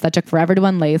 combat boots that took forever to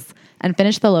unlace, and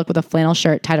finish the look with a flannel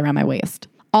shirt tied around my waist.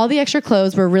 All the extra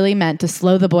clothes were really meant to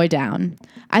slow the boy down.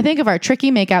 I think of our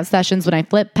tricky makeout sessions when I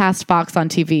flipped past Fox on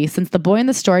TV, since the boy in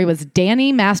the story was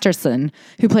Danny Masterson,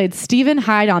 who played Stephen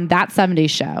Hyde on That 70s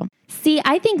Show. See,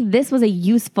 I think this was a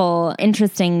useful,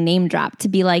 interesting name drop to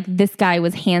be like, this guy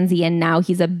was handsy and now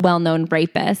he's a well-known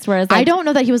rapist. Whereas I don't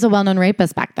know that he was a well-known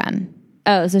rapist back then.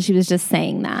 Oh, so she was just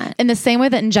saying that. In the same way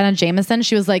that in Jenna Jameson,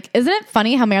 she was like, isn't it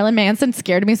funny how Marilyn Manson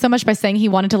scared me so much by saying he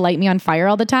wanted to light me on fire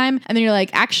all the time? And then you're like,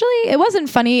 actually, it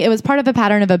wasn't funny. It was part of a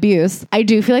pattern of abuse. I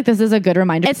do feel like this is a good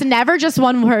reminder. It's never just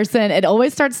one person. It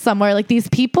always starts somewhere. Like, these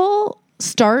people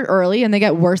start early and they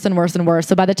get worse and worse and worse.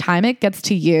 So by the time it gets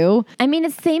to you... I mean,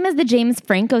 it's same as the James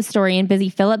Franco story in Busy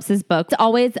Phillips's book. It's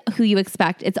always who you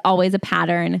expect. It's always a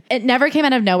pattern. It never came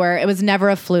out of nowhere. It was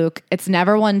never a fluke. It's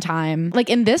never one time.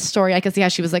 Like in this story, I could see how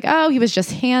she was like, oh, he was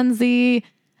just handsy.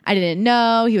 I didn't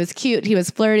know. He was cute. He was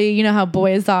flirty. You know how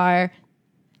boys are.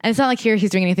 And it's not like here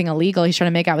he's doing anything illegal. He's trying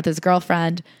to make out with his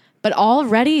girlfriend. But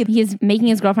already he's making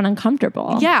his girlfriend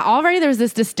uncomfortable. Yeah, already there's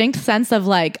this distinct sense of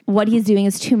like, what he's doing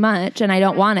is too much and I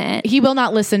don't want it. He will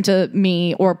not listen to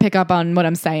me or pick up on what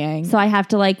I'm saying. So I have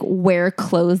to like wear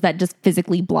clothes that just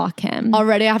physically block him.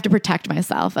 Already I have to protect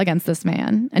myself against this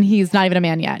man. And he's not even a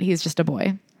man yet. He's just a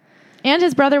boy. And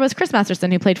his brother was Chris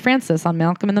Masterson, who played Francis on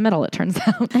Malcolm in the Middle, it turns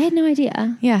out. I had no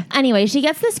idea. Yeah. Anyway, she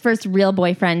gets this first real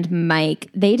boyfriend, Mike.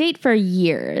 They date for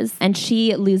years, and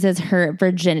she loses her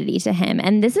virginity to him.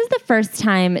 And this is the first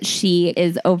time she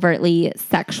is overtly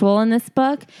sexual in this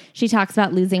book. She talks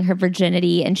about losing her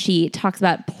virginity, and she talks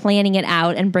about planning it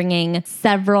out and bringing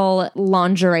several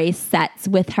lingerie sets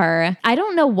with her. I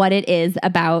don't know what it is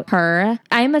about her.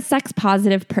 I'm a sex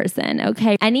positive person,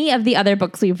 okay? Any of the other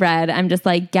books we've read, I'm just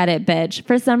like, get it, bitch.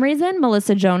 For some reason,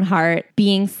 Melissa Joan Hart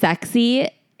being sexy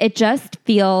it just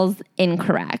feels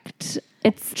incorrect.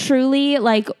 It's truly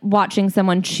like watching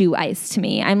someone chew ice to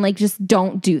me. I'm like, just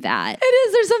don't do that. It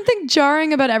is. There's something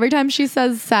jarring about every time she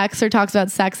says sex or talks about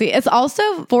sexy. It's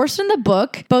also forced in the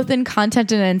book, both in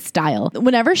content and in style.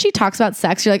 Whenever she talks about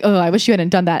sex, you're like, oh, I wish you hadn't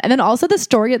done that. And then also the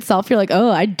story itself, you're like, oh,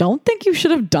 I don't think you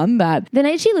should have done that. The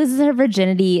night she loses her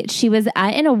virginity, she was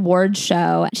at an award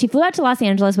show. She flew out to Los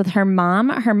Angeles with her mom,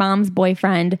 her mom's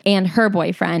boyfriend, and her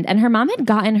boyfriend. And her mom had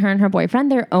gotten her and her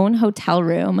boyfriend their own hotel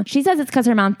room. She says it's because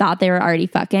her mom thought they were already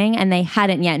fucking and they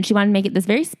hadn't yet. And she wanted to make it this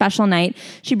very special night.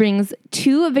 She brings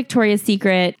 2 Victoria's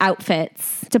Secret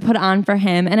outfits to put on for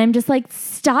him. And I'm just like,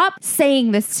 stop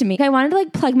saying this to me. I wanted to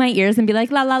like plug my ears and be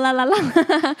like, la, la, la, la,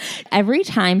 la. Every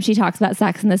time she talks about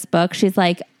sex in this book, she's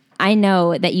like, I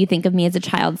know that you think of me as a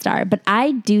child star, but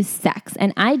I do sex,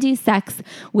 and I do sex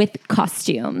with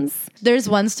costumes. There's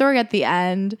one story at the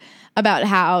end about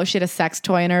how she had a sex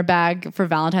toy in her bag for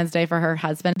Valentine's Day for her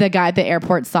husband. The guy at the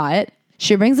airport saw it.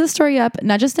 She brings this story up,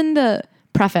 not just in the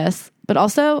preface, but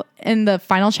also in the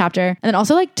final chapter, and then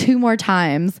also like 2 more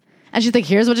times. And she's like,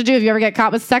 here's what to do if you ever get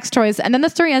caught with sex toys. And then the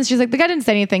story ends. She's like, the guy didn't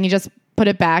say anything. He just put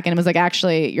it back. And it was like,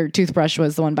 actually, your toothbrush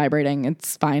was the one vibrating.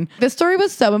 It's fine. This story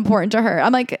was so important to her.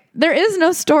 I'm like, there is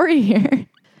no story here.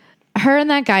 Her and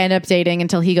that guy end up dating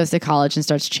until he goes to college and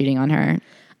starts cheating on her.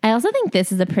 I also think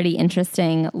this is a pretty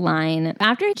interesting line.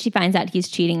 After she finds out he's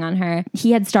cheating on her,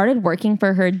 he had started working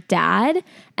for her dad,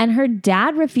 and her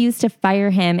dad refused to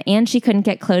fire him, and she couldn't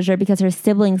get closure because her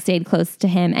siblings stayed close to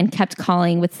him and kept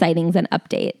calling with sightings and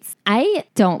updates. I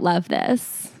don't love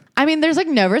this. I mean, there's like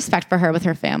no respect for her with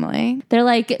her family. They're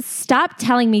like, stop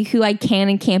telling me who I can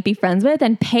and can't be friends with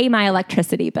and pay my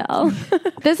electricity bill.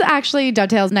 This actually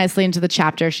dovetails nicely into the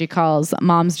chapter she calls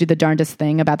Moms Do the Darndest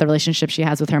Thing about the relationship she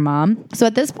has with her mom. So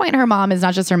at this point, her mom is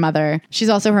not just her mother, she's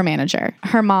also her manager.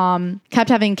 Her mom kept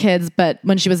having kids, but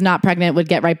when she was not pregnant, would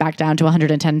get right back down to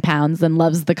 110 pounds and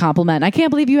loves the compliment. I can't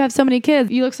believe you have so many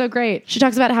kids. You look so great. She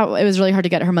talks about how it was really hard to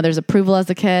get her mother's approval as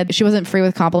a kid. She wasn't free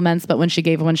with compliments, but when she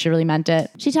gave one, she really meant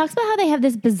it. She talks about how they have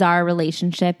this bizarre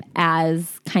relationship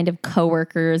as kind of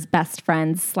coworkers, best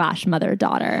friends /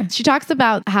 mother-daughter. She talks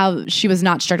about how she was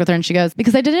not strict with her, and she goes,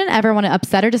 because I didn't ever want to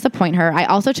upset or disappoint her, I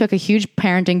also took a huge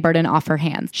parenting burden off her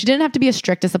hands. She didn't have to be a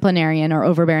strict disciplinarian or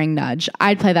overbearing nudge.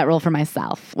 I'd play that role for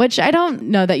myself, which I don't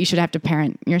know that you should have to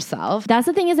parent yourself. That's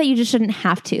the thing, is that you just shouldn't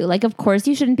have to. Like, of course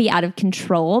you shouldn't be out of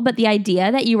control, but the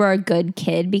idea that you were a good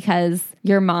kid because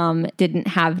your mom didn't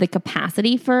have the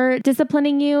capacity for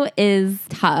disciplining you is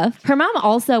tough. Her mom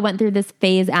also went through this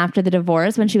phase after the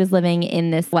divorce when she was living in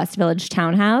this West Village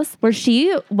townhouse where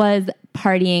she was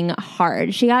partying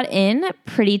hard. She got in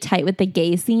pretty tight with the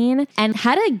gay scene and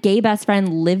had a gay best friend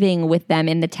living with them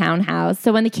in the townhouse.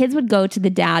 So when the kids would go to the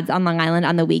dad's on Long Island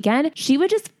on the weekend, she would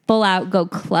just full out go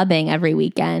clubbing every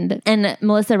weekend. And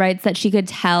Melissa writes that she could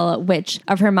tell which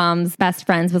of her mom's best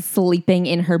friends was sleeping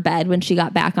in her bed when she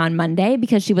got back on Monday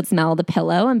because she would smell the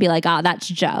pillow and be like, oh, that's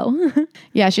Joe.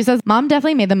 Yeah, she says, Mom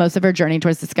definitely made the most of her journey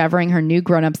towards discovering her new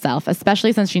grown-up self,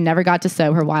 especially since she never got to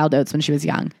sow her wild oats when she was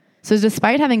young. So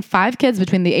despite having 5 kids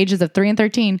between the ages of 3 and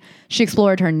 13, she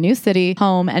explored her new city,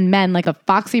 home, and men like a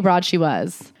foxy broad she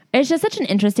was. It's just such an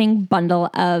interesting bundle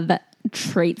of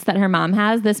traits that her mom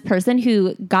has. This person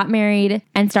who got married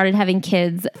and started having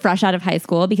kids fresh out of high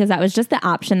school because that was just the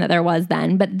option that there was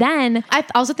then. But then I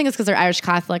also think it's because they're Irish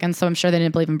Catholic, and so I'm sure they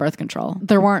didn't believe in birth control.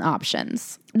 There weren't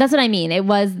options. That's what I mean. It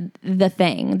was the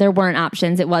thing. There weren't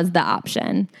options. It was the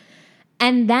option.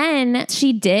 And then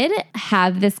she did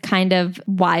have this kind of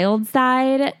wild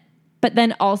side, but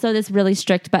then also this really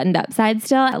strict buttoned up side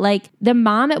still. Like, the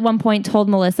mom at one point told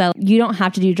Melissa, you don't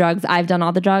have to do drugs. I've done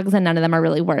all the drugs and none of them are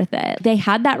really worth it. They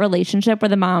had that relationship where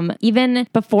the mom, even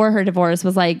before her divorce,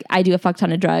 was like, I do a fuck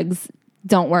ton of drugs.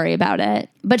 Don't worry about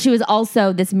it. But she was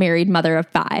also this married mother of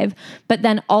 5. But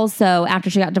then also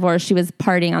after she got divorced, she was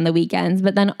partying on the weekends.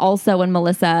 But then also when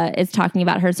Melissa is talking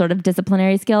about her sort of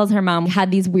disciplinary skills, her mom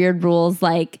had these weird rules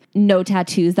like no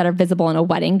tattoos that are visible in a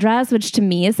wedding dress, which to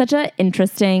me is such an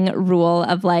interesting rule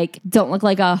of like, don't look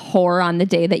like a whore on the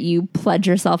day that you pledge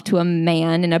yourself to a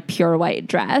man in a pure white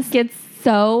dress. It's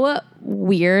so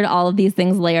weird, all of these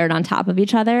things layered on top of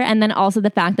each other. And then also the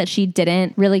fact that she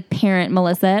didn't really parent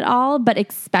Melissa at all, but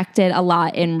expected a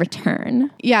lot in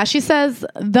return. Yeah, she says,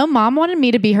 though Mom wanted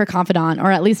me to be her confidant,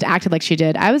 or at least acted like she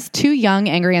did, I was too young,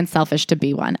 angry, and selfish to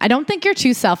be one. I don't think you're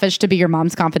too selfish to be your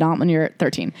mom's confidant when you're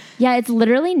 13. Yeah, it's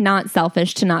literally not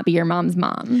selfish to not be your mom's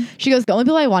mom. She goes, the only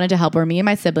people I wanted to help were me and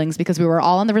my siblings because we were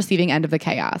all on the receiving end of the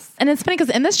chaos. And it's funny because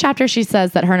in this chapter, she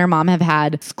says that her and her mom have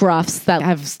had scruffs that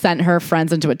have sent her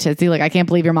friends into a tizzy. Like, I can't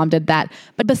believe your mom did that.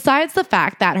 But besides the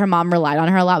fact that her mom relied on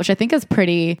her a lot, which I think is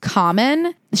pretty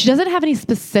common, She doesn't have any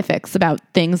specifics about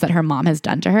things that her mom has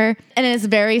done to her. And it's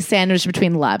very sandwiched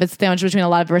between love. It's sandwiched between a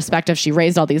lot of respect of she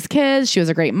raised all these kids. She was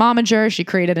a great momager. She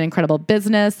created an incredible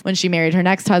business. When she married her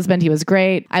next husband, he was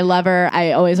great. I love her.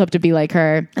 I always hope to be like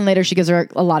her. And later she gives her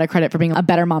a lot of credit for being a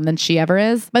better mom than she ever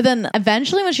is. But then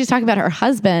eventually when she's talking about her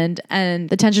husband and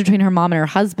the tension between her mom and her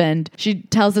husband, she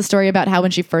tells the story about how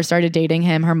when she first started dating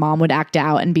him, her mom would act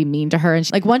out and be mean to her. And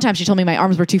like one time she told me my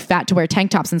arms were too fat to wear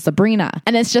tank tops in Sabrina.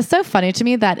 And it's just so funny to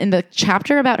me that in the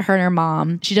chapter about her and her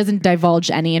mom, she doesn't divulge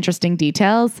any interesting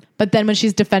details. But then when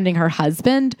she's defending her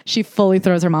husband, she fully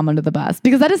throws her mom under the bus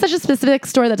because that is such a specific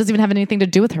story that doesn't even have anything to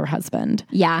do with her husband.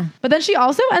 Yeah. But then she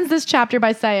also ends this chapter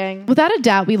by saying, without a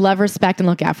doubt, we love, respect, and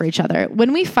look out for each other.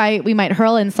 When we fight, we might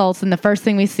hurl insults in the first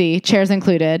thing we see, chairs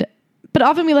included. But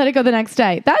often we let it go the next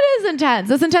day. That is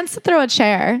intense. It's intense to throw a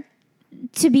chair.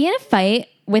 To be in a fight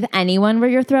with anyone where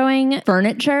you're throwing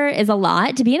furniture is a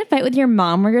lot. To be in a fight with your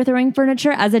mom where you're throwing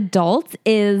furniture as adults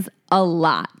is a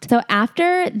lot. So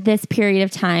after this period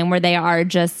of time where they are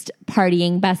just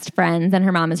partying best friends and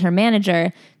her mom is her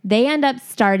manager, they end up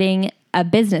starting a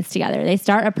business together. They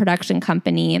start a production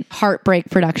company, Heartbreak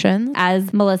Productions,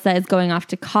 as Melissa is going off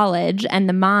to college and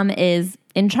the mom is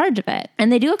in charge of it. And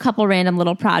they do a couple random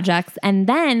little projects. And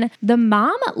then the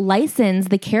mom licensed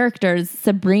the characters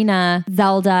Sabrina,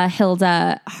 Zelda,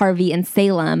 Hilda, Harvey, and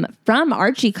Salem from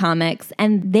Archie Comics.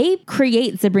 And they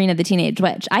create Sabrina the Teenage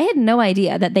Witch. I had no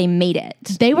idea that they made it.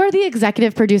 They were the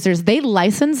executive producers. They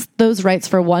licensed those rights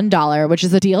for $1, which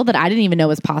is a deal that I didn't even know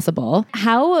was possible.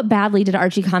 How badly did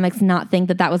Archie Comics not think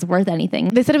that that was worth anything?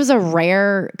 They said it was a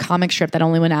rare comic strip that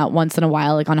only went out once in a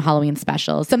while, like on Halloween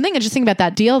specials. Something interesting about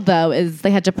that deal, though, is they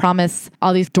had to promise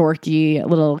all these dorky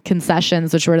little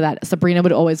concessions, which were that Sabrina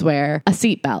would always wear a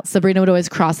seatbelt. Sabrina would always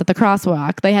cross at the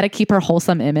crosswalk. They had to keep her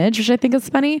wholesome image, which I think is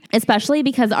funny. Especially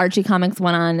because Archie Comics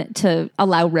went on to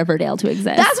allow Riverdale to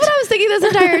exist. That's what I was thinking this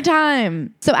entire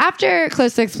time. So after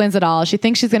Clarissa explains it all, she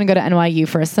thinks she's going to go to NYU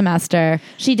for a semester.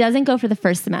 She doesn't go for the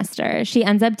first semester. She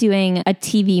ends up doing a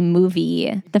TV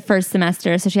movie the first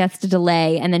semester, so she has to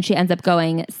delay, and then she ends up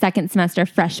going second semester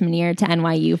freshman year to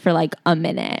NYU for like a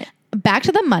minute. Back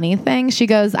to the money thing, she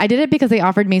goes, I did it because they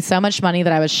offered me so much money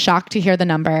that I was shocked to hear the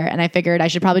number, and I figured I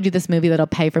should probably do this movie that'll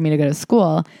pay for me to go to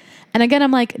school. And again,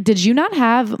 I'm like, did you not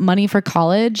have money for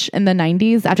college in the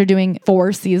 90s after doing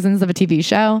 4 seasons of a TV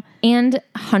show? And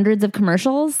hundreds of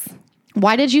commercials?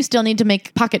 Why did you still need to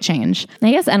make pocket change?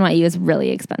 I guess NYU is really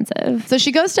expensive. So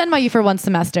she goes to NYU for 1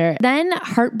 semester. Then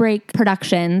Heartbreak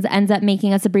Productions ends up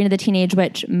making a Sabrina the Teenage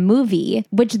Witch movie,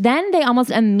 which then they almost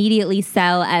immediately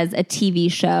sell as a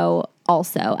TV show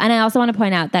also. And I also want to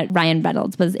point out that Ryan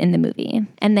Reynolds was in the movie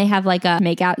and they have like a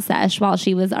makeout sesh while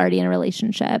she was already in a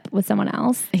relationship with someone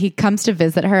else. He comes to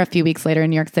visit her a few weeks later in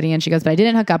New York City and she goes, but I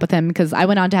didn't hook up with him because I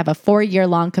went on to have a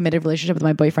 4-year-long committed relationship with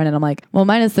my boyfriend. And I'm like, well,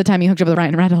 minus the time you hooked up with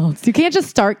Ryan Reynolds. You can't just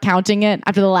start counting it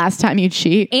after the last time you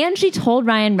cheat. And she told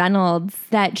Ryan Reynolds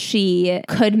that she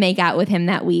could make out with him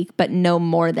that week, but no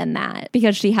more than that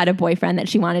because she had a boyfriend that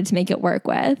she wanted to make it work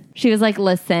with. She was like,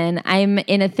 listen, I'm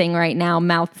in a thing right now,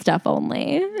 mouth stuff only.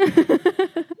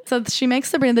 So she makes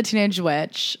Sabrina the Teenage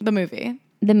Witch, the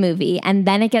movie, and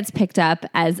then it gets picked up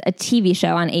as a TV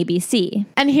show on ABC.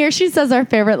 And here she says our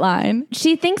favorite line.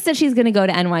 She thinks that she's going to go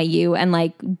to NYU and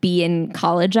like be in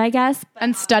college, I guess.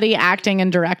 And study acting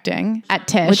and directing at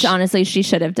Tisch. Which honestly she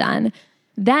should have done.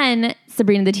 Then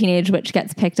Sabrina the Teenage Witch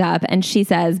gets picked up and she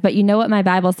says, but you know what my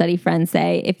Bible study friends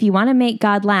say? If you want to make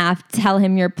God laugh, tell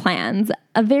him your plans.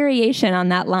 A variation on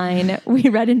that line we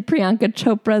read in Priyanka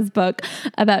Chopra's book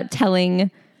about telling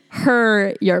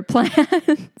her your plans.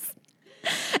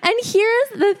 And here's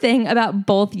the thing about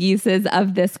both uses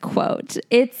of this quote.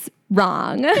 It's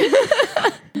wrong.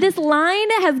 This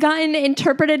line has gotten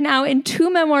interpreted now in 2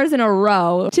 memoirs in a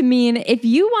row to mean if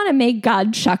you want to make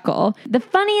God chuckle. The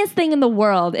funniest thing in the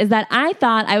world is that I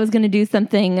thought I was going to do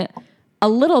something a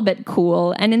little bit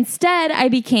cool, and instead I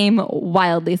became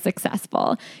wildly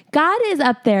successful. God is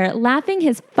up there laughing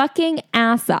his fucking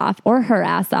ass off, or her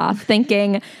ass off,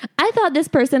 thinking, I thought this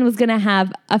person was going to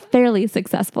have a fairly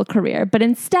successful career, but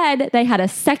instead they had a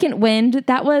second wind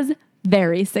that was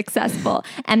very successful.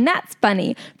 And that's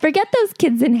funny. Forget those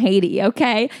kids in Haiti,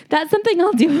 okay? That's something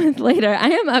I'll deal with later. I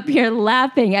am up here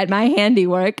laughing at my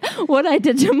handiwork, what I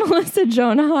did to Melissa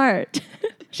Joan Hart.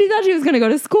 She thought she was going to go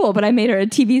to school, but I made her a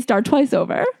TV star twice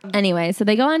over. Anyway, so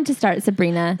they go on to start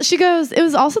Sabrina. She goes, it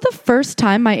was also the first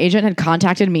time my agent had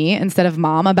contacted me instead of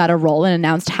mom about a role and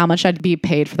announced how much I'd be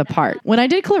paid for the part. When I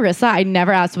did Clarissa, I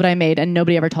never asked what I made and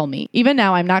nobody ever told me. Even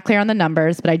now, I'm not clear on the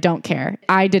numbers, but I don't care.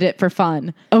 I did it for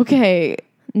fun. Okay.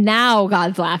 Now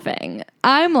God's laughing.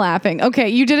 I'm laughing. Okay,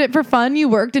 you did it for fun. You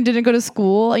worked and didn't go to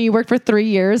school, and you worked for 3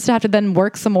 years to have to then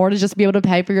work some more to just be able to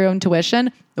pay for your own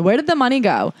tuition. Where did the money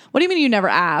go? What do you mean you never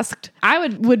asked? I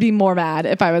would be more mad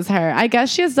if I was her. I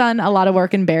guess she has done a lot of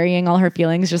work in burying all her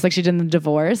feelings, just like she did in the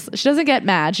divorce. She doesn't get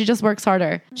mad. She just works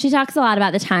harder. She talks a lot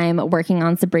about the time working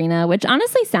on Sabrina, which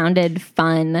honestly sounded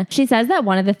fun. She says that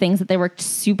one of the things that they worked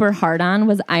super hard on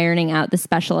was ironing out the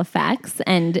special effects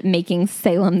and making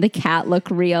Salem the cat look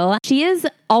real. She is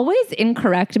always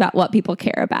incorrect about what people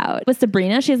care about. With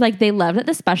Sabrina, she's like, they loved that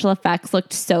the special effects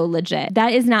looked so legit.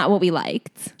 That is not what we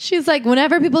liked. She's like,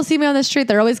 whenever people see me on the street,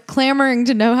 they're always clamoring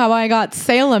to know how I got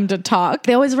Salem to talk.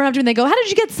 They always run up to me and they go, how did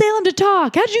you get Salem to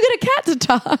talk? How did you get a cat to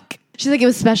talk? She's like, it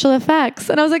was special effects.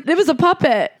 And I was like, it was a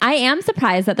puppet. I am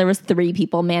surprised that there was 3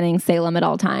 people manning Salem at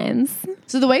all times.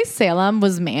 So the way Salem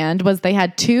was manned was they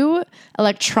had 2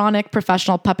 electronic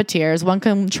professional puppeteers. One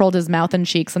controlled his mouth and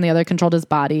cheeks and the other controlled his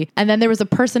body. And then there was a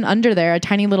person under there, a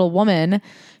tiny little woman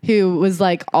who was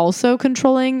like also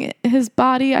controlling his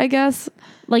body, I guess.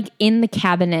 Like in the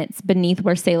cabinets beneath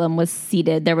where Salem was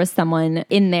seated, there was someone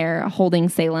in there holding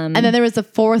Salem. And then there was a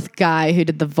 4th guy who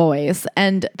did the voice.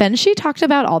 And then she talked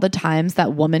about all the times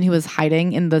that woman who was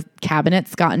hiding in the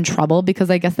cabinets got in trouble because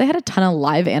I guess they had a ton of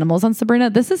live animals on Sabrina.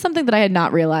 This is something that I had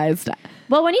not realized.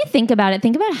 Well, when you think about it,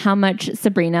 think about how much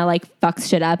Sabrina like fucks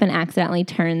shit up and accidentally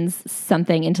turns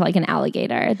something into like an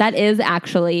alligator. That is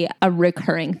actually a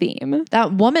recurring theme.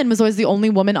 That woman was always the only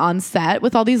woman on set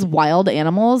with all these wild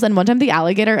animals. And one time the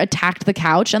alligator attacked the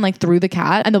couch and like threw the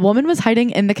cat. And the woman was hiding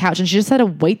in the couch and she just had to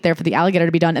wait there for the alligator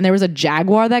to be done. And there was a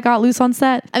jaguar that got loose on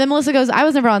set. And then Melissa goes, I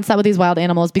was never on set with these wild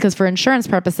animals because for insurance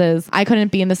purposes, I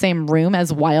couldn't be in the same room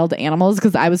as wild animals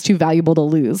because I was too valuable to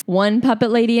lose. One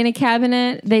puppet lady in a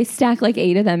cabinet, they stack like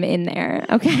 8 of them in there.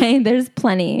 Okay, there's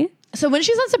plenty. So when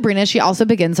she's on Sabrina, she also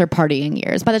begins her partying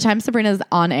years. By the time Sabrina's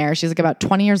on air, she's like about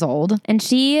 20 years old. And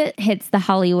she hits the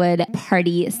Hollywood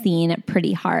party scene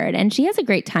pretty hard. And she has a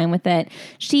great time with it.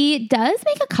 She does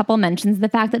make a couple mentions of the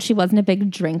fact that she wasn't a big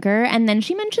drinker. And then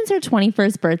she mentions her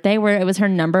 21st birthday where it was her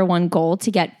 #1 goal to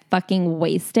get fucking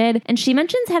wasted. And she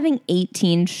mentions having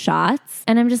 18 shots.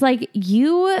 And I'm just like,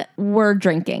 you were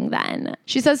drinking then.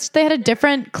 She says they had a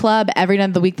different club every night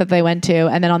of the week that they went to.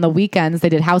 And then on the weekends, they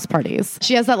did house parties.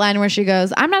 She has that line where she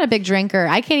goes, I'm not a big drinker.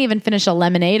 I can't even finish a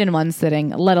lemonade in one sitting,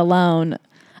 let alone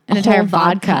an entire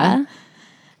vodka.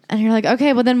 And you're like,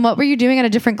 okay, well then what were you doing at a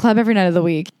different club every night of the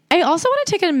week? I also want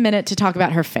to take a minute to talk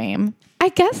about her fame. I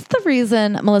guess the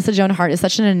reason Melissa Joan Hart is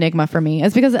such an enigma for me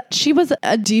is because she was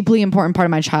a deeply important part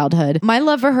of my childhood. My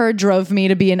love for her drove me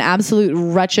to be an absolute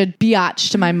wretched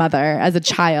biatch to my mother as a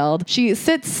child. She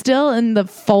sits still in the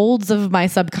folds of my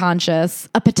subconscious,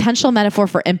 a potential metaphor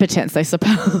for impotence, I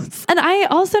suppose. And I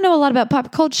also know a lot about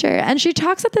pop culture. And she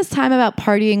talks at this time about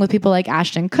partying with people like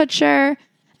Ashton Kutcher.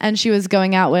 And she was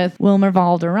going out with Wilmer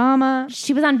Valderrama.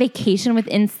 She was on vacation with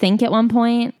NSYNC at one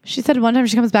point. She said one time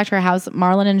she comes back to her house,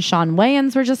 Marlon and Shawn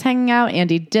Wayans were just hanging out,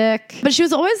 Andy Dick. But she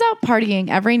was always out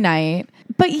partying every night.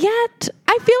 But yet,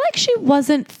 I feel like she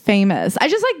wasn't famous. I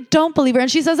just like don't believe her. And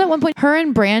she says at one point, her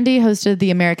and Brandy hosted the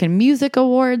American Music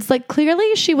Awards. Like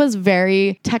clearly she was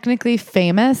very technically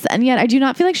famous. And yet I do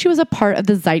not feel like she was a part of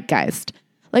the zeitgeist.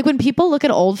 Like when people look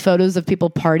at old photos of people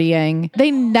partying,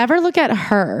 they never look at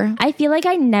her. I feel like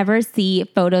I never see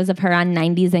photos of her on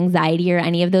 90s Anxiety or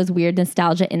any of those weird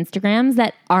nostalgia Instagrams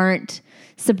that aren't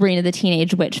Sabrina the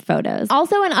Teenage Witch photos.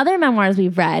 Also in other memoirs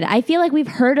we've read, I feel like we've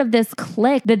heard of this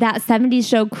clique, that 70s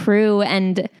show crew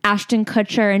and Ashton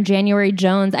Kutcher and January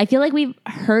Jones. I feel like we've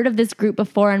heard of this group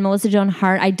before, and Melissa Joan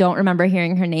Hart, I don't remember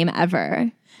hearing her name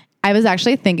ever. I was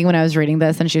actually thinking when I was reading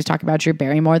this and she was talking about Drew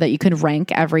Barrymore that you could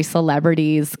rank every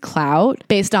celebrity's clout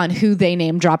based on who they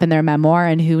name drop in their memoir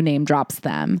and who name drops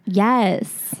them.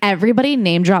 Yes. Everybody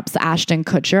name drops Ashton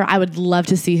Kutcher. I would love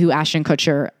to see who Ashton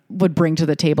Kutcher would bring to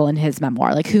the table in his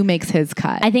memoir. Like who makes his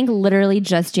cut? I think literally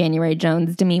just January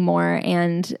Jones, Demi Moore,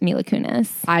 and Mila Kunis.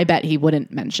 I bet he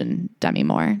wouldn't mention Demi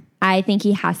Moore. I think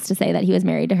he has to say that he was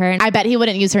married to her. I bet he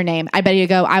wouldn't use her name. I bet he'd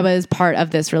go, I was part of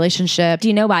this relationship. Do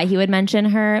you know why he would mention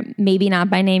her? Maybe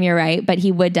not by name, you're right, but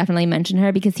he would definitely mention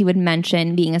her because he would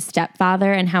mention being a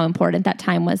stepfather and how important that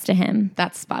time was to him.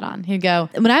 That's spot on. He'd go,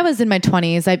 when I was in my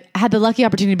 20s, I had the lucky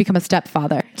opportunity to become a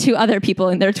stepfather. To other people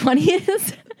in their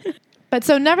 20s. But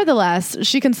so nevertheless,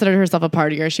 she considered herself a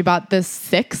partier. She bought this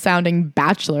sick sounding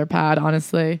bachelor pad,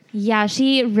 honestly. Yeah,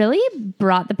 she really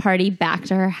brought the party back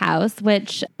to her house,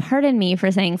 which, pardon me for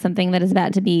saying something that is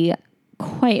about to be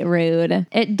quite rude.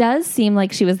 It does seem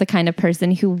like she was the kind of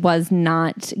person who was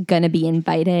not going to be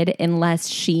invited unless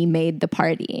she made the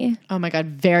party. Oh my God,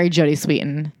 very Jodie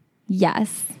Sweetin.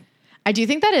 Yes. I do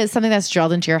think that is something that's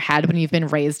drilled into your head when you've been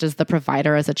raised as the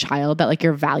provider as a child, that like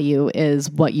your value is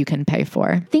what you can pay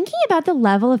for. Thinking about the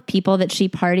level of people that she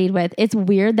partied with, it's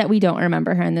weird that we don't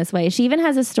remember her in this way. She even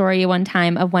has a story one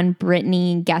time of when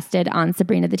Brittany guested on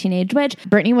Sabrina the Teenage Witch.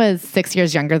 Brittany was 6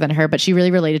 years younger than her, but she really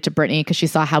related to Brittany because she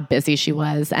saw how busy she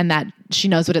was and that she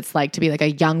knows what it's like to be like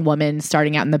a young woman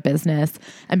starting out in the business.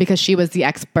 And because she was the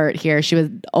expert here, she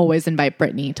would always invite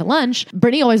Brittany to lunch.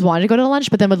 Brittany always wanted to go to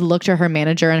lunch, but then would look to her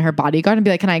manager and her bodyguard and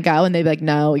be like, can I go? And they'd be like,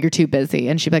 no, you're too busy.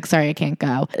 And she'd be like, sorry, I can't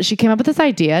go. She came up with this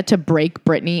idea to break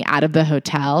Brittany out of the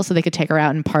hotel so they could take her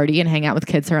out and party and hang out with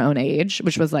kids her own age,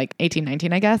 which was like 18,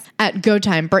 19, I guess. At go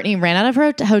time, Brittany ran out of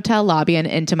her hotel lobby and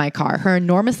into my car. Her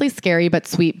enormously scary but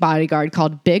sweet bodyguard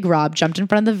called Big Rob jumped in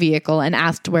front of the vehicle and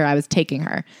asked where I was taking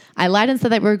her. I lied and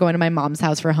said that we were going to my mom's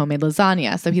house for homemade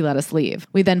lasagna, so he let us leave.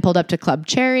 We then pulled up to Club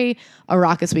Cherry, a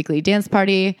raucous weekly dance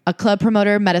party. A club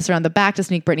promoter met us around the back to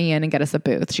sneak Brittany in and get us a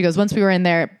booth. She goes, once we were in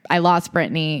there, I lost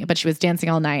Brittany, but she was dancing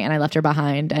all night and I left her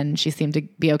behind and she seemed to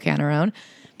be okay on her own.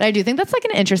 But I do think that's like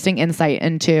an interesting insight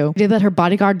into that her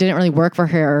bodyguard didn't really work for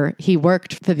her. He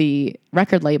worked for the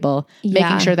record label,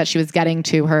 making sure that she was getting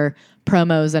to her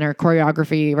promos and her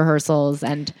choreography rehearsals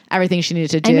and everything she needed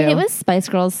to do. I mean, it was Spice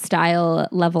Girls style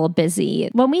level busy.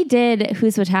 When we did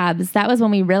Who's With Tabs, that was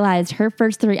when we realized her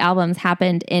first 3 albums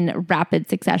happened in rapid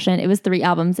succession. It was 3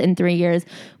 albums in 3 years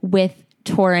with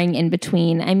touring in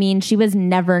between. I mean, she was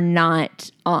never not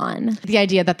on. The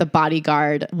idea that the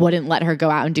bodyguard wouldn't let her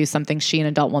go out and do something she, an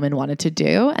adult woman, wanted to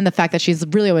do, and the fact that she's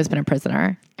really always been a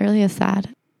prisoner. It really is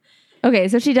sad. Okay,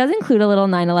 so she does include a little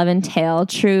 9/11 tale,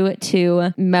 true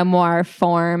to memoir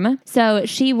form. So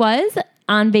she was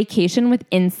on vacation with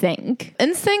NSYNC.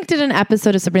 NSYNC did an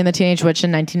episode of Sabrina the Teenage Witch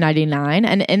in 1999,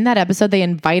 and in that episode, they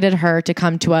invited her to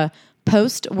come to a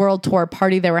post-World Tour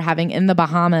party they were having in the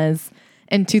Bahamas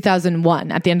in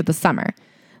 2001 at the end of the summer.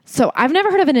 So I've never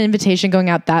heard of an invitation going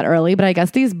out that early, but I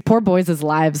guess these poor boys'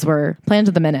 lives were planned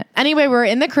to the minute. Anyway, we're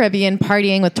in the Caribbean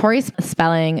partying with Tori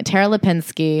Spelling, Tara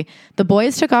Lipinski. The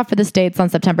boys took off for the States on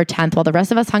September 10th, while the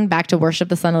rest of us hung back to worship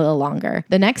the sun a little longer.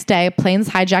 The next day, planes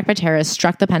hijacked by terrorists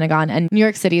struck the Pentagon and New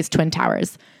York City's Twin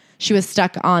Towers. She was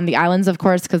stuck on the islands, of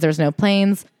course, because there's no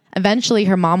planes. Eventually,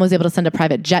 her mom was able to send a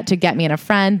private jet to get me and a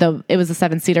friend, though it was a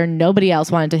 7-seater. Nobody else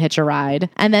wanted to hitch a ride.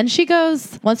 And then she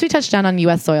goes, once we touched down on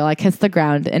U.S. soil, I kissed the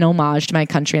ground in homage to my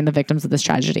country and the victims of this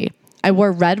tragedy. I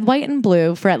wore red, white, and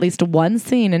blue for at least one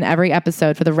scene in every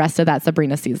episode for the rest of that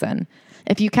Sabrina season.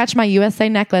 If you catch my USA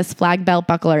necklace, flag belt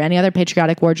buckle, or any other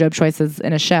patriotic wardrobe choices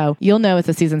in a show, you'll know it's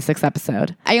a season 6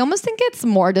 episode. I almost think it's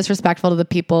more disrespectful to the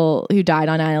people who died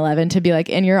on 9/11 to be like,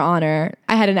 in your honor,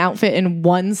 I had an outfit in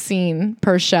one scene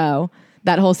per show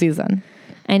that whole season.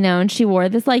 I know, and she wore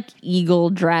this like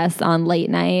eagle dress on late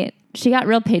night. She got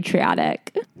real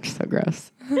patriotic. So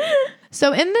gross.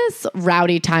 So in this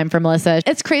rowdy time for Melissa,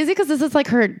 it's crazy because this is like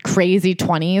her crazy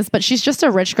 20s, but she's just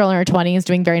a rich girl in her 20s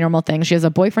doing very normal things. She has a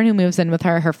boyfriend who moves in with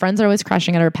her. Her friends are always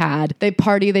crashing at her pad. They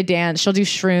party, they dance. She'll do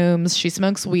shrooms. She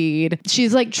smokes weed.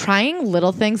 She's like trying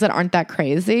little things that aren't that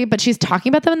crazy, but she's talking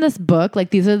about them in this book. Like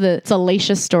these are the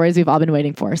salacious stories we've all been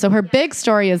waiting for. So her big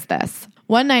story is this.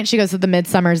 One night she goes to the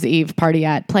Midsummer's Eve party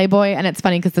at Playboy, and it's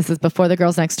funny because this is before the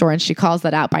Girls Next Door, and she calls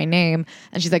that out by name.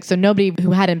 And she's like, so nobody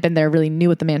who hadn't been there really knew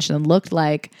what the mansion looked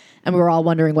like, and we were all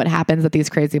wondering what happens at these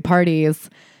crazy parties.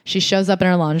 She shows up in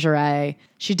her lingerie.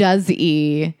 She does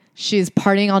E. She's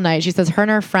partying all night. She says her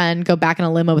and her friend go back in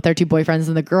a limo with their 2 boyfriends,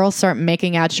 and the girls start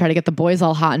making out to try to get the boys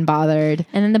all hot and bothered.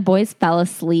 And then the boys fell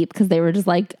asleep because they were just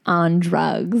like on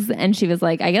drugs. And she was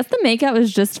like, I guess the makeup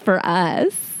was just for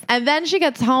us. And then she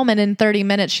gets home, and in 30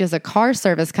 minutes, she has a car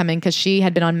service coming because she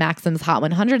had been on Maxim's Hot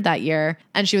 100 that year,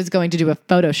 and she was going to do a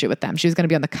photo shoot with them. She was going to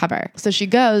be on the cover. So she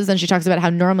goes, and she talks about how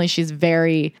normally she's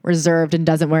very reserved and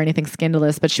doesn't wear anything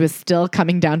scandalous, but she was still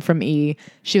coming down from E.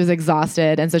 She was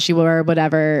exhausted, and so she wore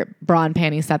whatever bra and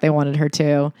panty set they wanted her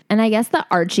to. And I guess the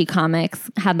Archie comics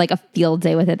had like a field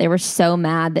day with it. They were so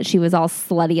mad that she was all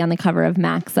slutty on the cover of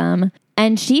Maxim.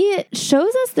 And she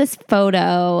shows us this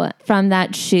photo from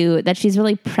that shoot that she's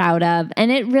really proud of.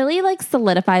 And it really like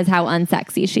solidifies how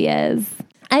unsexy she is.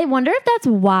 I wonder if that's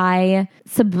why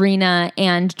Sabrina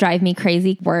and Drive Me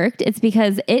Crazy worked. It's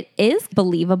because it is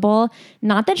believable.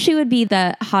 Not that she would be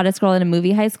the hottest girl in a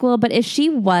movie high school, but if she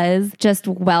was just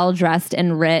well-dressed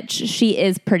and rich, she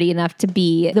is pretty enough to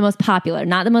be the most popular,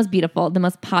 not the most beautiful, the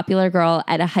most popular girl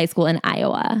at a high school in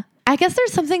Iowa. I guess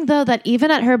there's something, though, that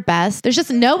even at her best, there's just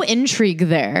no intrigue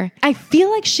there. I feel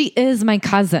like she is my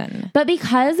cousin. But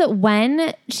because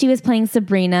when she was playing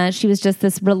Sabrina, she was just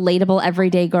this relatable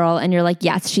everyday girl. And you're like,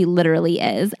 yes, she literally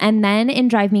is. And then in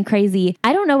Drive Me Crazy,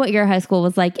 I don't know what your high school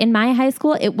was like. In my high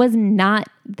school, it was not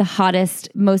the hottest,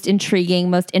 most intriguing,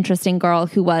 most interesting girl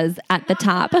who was at the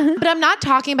top. But I'm not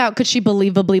talking about could she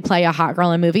believably play a hot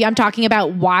girl in a movie. I'm talking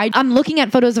about why. I'm looking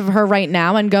at photos of her right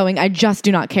now and going, I just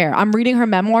do not care. I'm reading her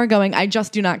memoir going, I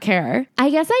just do not care. I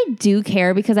guess I do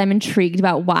care because I'm intrigued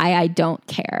about why I don't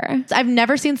care. I've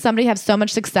never seen somebody have so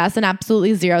much success and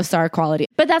absolutely 0-star quality.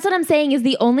 But that's what I'm saying is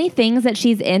the only things that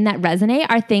she's in that resonate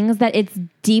are things that it's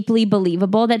deeply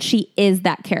believable that she is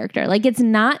that character. Like, it's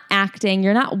not acting.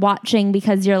 You're not watching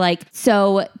because you're like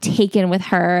so taken with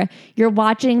her. You're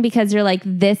watching because you're like,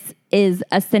 this is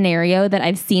a scenario that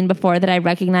I've seen before that I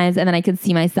recognize and that I could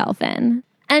see myself in.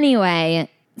 Anyway,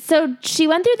 so she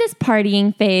went through this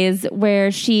partying phase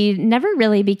where she never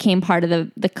really became part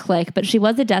of the clique, but she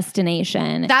was a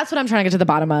destination. That's what I'm trying to get to the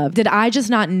bottom of. Did I just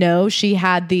not know she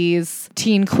had these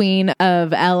teen queen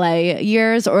of LA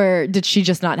years, or did she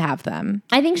just not have them?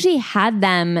 I think she had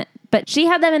them, but she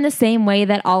had them in the same way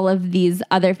that all of these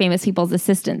other famous people's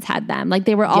assistants had them. Like,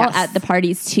 they were all at the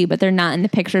parties too, but they're not in the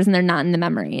pictures and they're not in the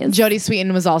memories. Jodie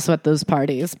Sweetin was also at those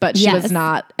parties, but she was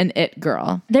not an it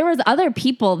girl. There was other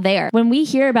people there. When we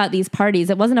hear about these parties,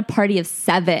 it wasn't a party of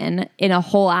 7 in a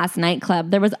whole ass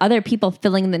nightclub. There was other people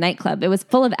filling the nightclub. It was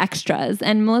full of extras,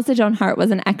 and Melissa Joan Hart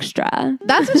was an extra.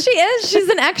 That's what she is. She's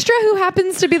an extra who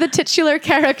happens to be the titular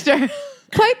character.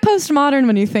 Quite postmodern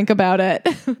when you think about it.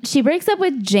 She breaks up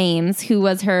with James, who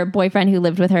was her boyfriend who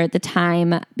lived with her at the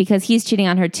time, because he's cheating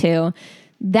on her too.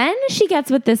 Then she gets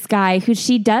with this guy who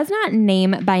she does not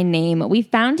name by name. We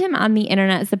found him on the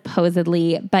internet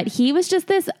supposedly, but he was just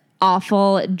this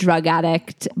awful drug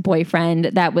addict boyfriend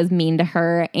that was mean to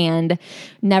her and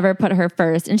never put her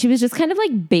first. And she was just kind of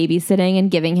like babysitting and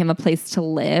giving him a place to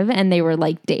live, and they were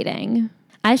like dating.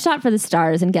 I shot for the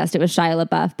stars and guessed it was Shia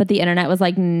LaBeouf, but the internet was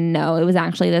like, no, it was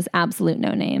actually this absolute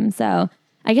no name. So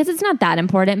I guess it's not that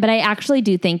important, but I actually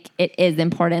do think it is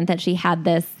important that she had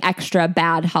this extra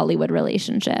bad Hollywood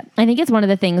relationship. I think it's one of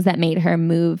the things that made her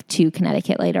move to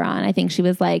Connecticut later on. I think she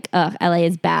was like, ugh, LA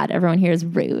is bad. Everyone here is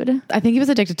rude. I think he was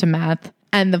addicted to meth.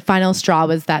 And the final straw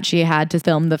was that she had to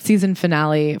film the season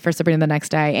finale for Sabrina the next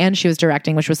day. And she was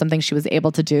directing, which was something she was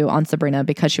able to do on Sabrina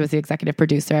because she was the executive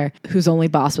producer whose only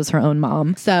boss was her own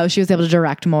mom. So she was able to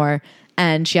direct more.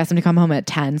 And she asked him to come home at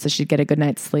 10 so she'd get a good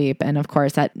night's sleep. And of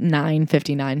course, at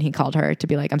 9:59, he called her to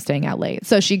be like, I'm staying out late.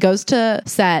 So she goes to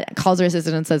set, calls her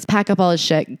assistant and says, pack up all his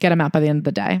shit, get him out by the end of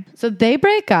the day. So they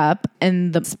break up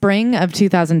in the spring of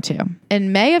 2002.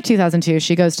 In May of 2002,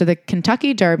 she goes to the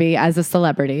Kentucky Derby as a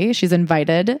celebrity. She's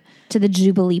invited to the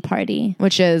Jubilee Party,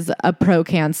 which is a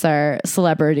pro-cancer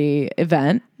celebrity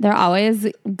event. They're always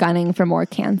gunning for more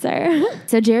cancer.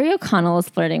 So Jerry O'Connell is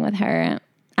flirting with her.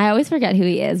 I always forget who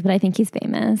he is, but I think he's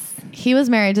famous. He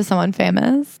was married to someone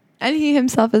famous, and he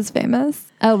himself is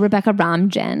famous. Oh, Rebecca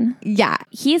Ramjan. Yeah.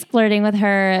 He's flirting with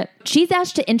her. She's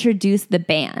asked to introduce the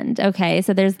band, okay?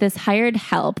 So there's this hired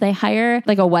help. They hire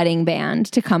like a wedding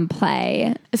band to come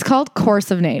play. It's called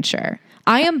Course of Nature.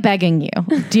 I am begging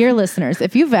you, dear listeners,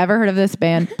 if you've ever heard of this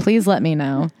band, please let me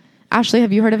know. Ashley,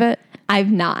 have you heard of it?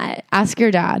 I've not. Ask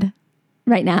your dad.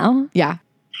 Right now? Yeah.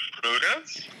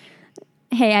 Prudence?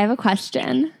 Hey, I have a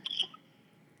question.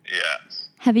 Yes.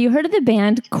 Have you heard of the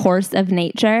band Course of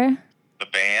Nature? The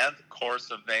band,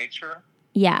 Course of Nature?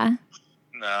 Yeah.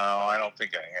 No, I don't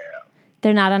think I have.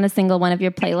 They're not on a single one of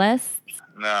your playlists?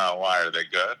 No, why? Are they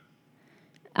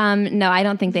good? No, I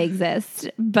don't think they exist,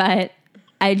 but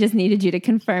I just needed you to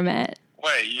confirm it.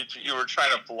 Wait, you were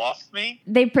trying to bluff me?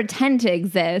 They pretend to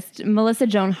exist. Melissa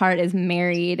Joan Hart is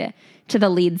married to the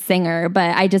lead singer,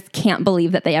 but I just can't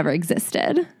believe that they ever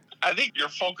existed. I think you're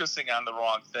focusing on the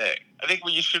wrong thing. I think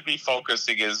what you should be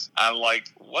focusing is on, like,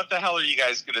 what the hell are you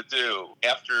guys going to do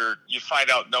after you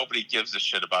find out nobody gives a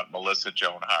shit about Melissa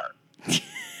Joan Hart?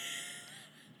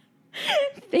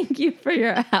 Thank you for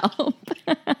your help.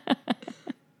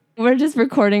 We're just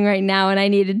recording right now, and I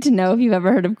needed to know if you've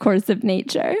ever heard of Course of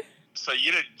Nature. So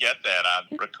you didn't get that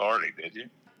on recording, did you?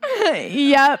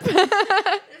 Yep.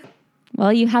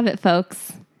 Well, you have it,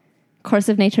 folks. Course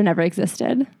of Nature never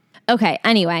existed. Okay,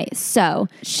 anyway, so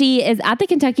she is at the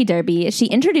Kentucky Derby. She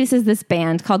introduces this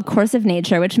band called Course of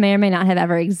Nature, which may or may not have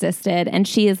ever existed. And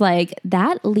she is like,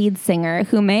 that lead singer,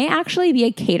 who may actually be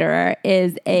a caterer,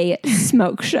 is a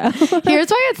smoke show.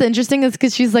 Here's why it's interesting is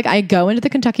because she's like, I go into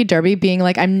the Kentucky Derby being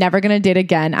like, I'm never going to date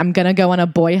again. I'm going to go on a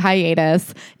boy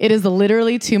hiatus. It is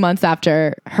literally 2 months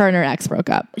after her and her ex broke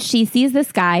up. She sees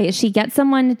this guy. She gets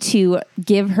someone to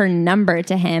give her number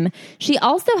to him. She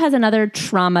also has another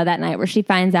trauma that night where she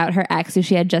finds out her ex, who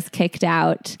she had just kicked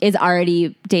out, is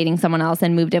already dating someone else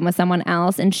and moved in with someone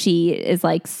else. And she is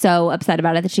like so upset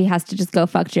about it that she has to just go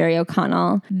fuck Jerry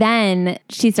O'Connell. Then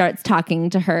she starts talking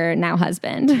to her now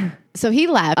husband. So he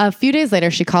left. A few days later,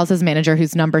 she calls his manager,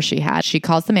 whose number she had. She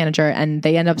calls the manager and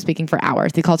they end up speaking for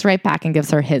hours. He calls her right back and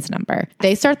gives her his number.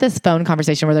 They start this phone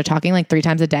conversation where they're talking like 3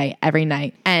 times a day, every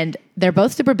night. And they're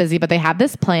both super busy, but they have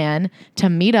this plan to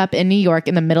meet up in New York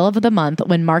in the middle of the month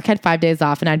when Mark had 5 days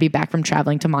off and I'd be back from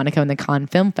traveling to Monaco and the Cannes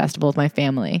Film Festival with my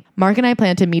family. Mark and I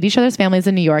plan to meet each other's families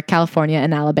in New York, California,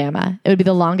 and Alabama. It would be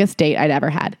the longest date I'd ever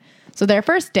had. So their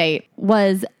first date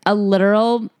was a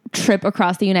literal trip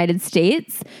across the United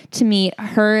States to meet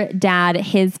her dad,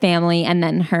 his family, and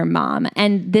then her mom.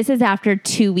 And this is after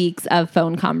 2 weeks of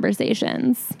phone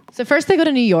conversations. So first they go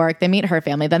to New York, they meet her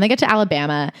family, then they get to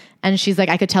Alabama, and she's like,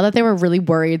 I could tell that they were really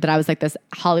worried that I was like this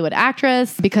Hollywood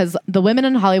actress because the women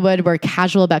in Hollywood were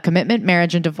casual about commitment,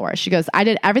 marriage, and divorce. She goes, I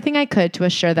did everything I could to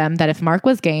assure them that if Mark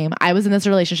was game, I was in this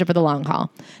relationship for the long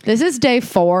haul. This is day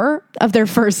 4 of their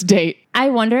first date. I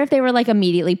wonder if they were like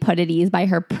immediately put at ease by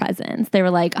her presence. They were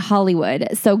like, Hollywood,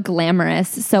 so glamorous,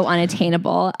 so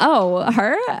unattainable. Oh,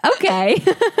 her? Okay.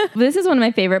 This is one of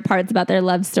my favorite parts about their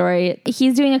love story.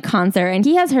 He's doing a concert and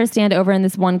he has her stand over in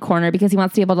this one corner because he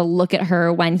wants to be able to look at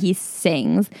her when he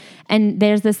sings. And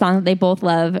there's this song that they both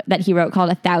love that he wrote called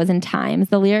 1,000 Times.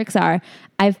 The lyrics are,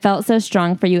 I've felt so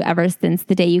strong for you ever since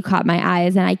the day you caught my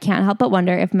eyes, and I can't help but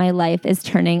wonder if my life is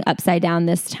turning upside down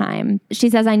this time. She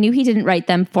says, I knew he didn't write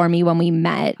them for me when we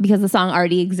met because the song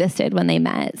already existed when they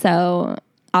met. So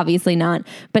obviously not.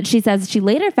 But she says she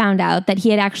later found out that he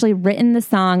had actually written the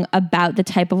song about the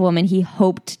type of woman he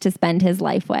hoped to spend his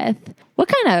life with. What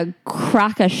kind of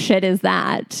crock of shit is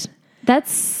that?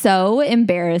 That's so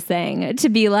embarrassing to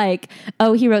be like,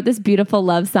 oh, he wrote this beautiful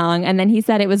love song and then he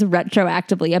said it was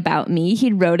retroactively about me.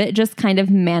 He wrote it just kind of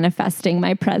manifesting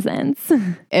my presence.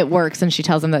 It works, and she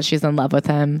tells him that she's in love with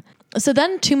him. So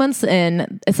then 2 months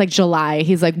in, it's like July.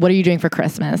 He's like, what are you doing for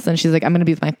Christmas? And she's like, I'm going to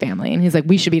be with my family. And he's like,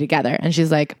 we should be together. And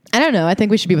she's like, I don't know. I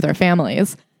think we should be with our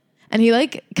families. And he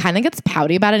like kind of gets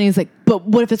pouty about it. And he's like, but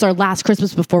what if it's our last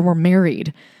Christmas before we're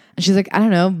married? And she's like, I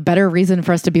don't know, better reason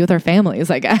for us to be with our families,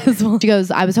 I guess. Well, she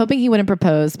goes, I was hoping he wouldn't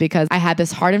propose because I had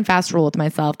this hard and fast rule with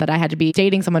myself that I had to be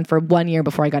dating someone for 1 year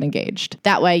before I got engaged.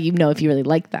 That way, you know if you really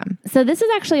like them. So this is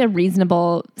actually a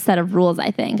reasonable set of rules,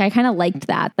 I think. I kind of liked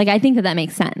that. Like, I think that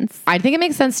makes sense. I think it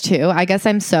makes sense too. I guess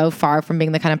I'm so far from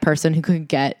being the kind of person who could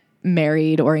get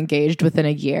married or engaged within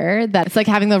a year that it's like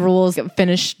having the rules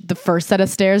finish the first set of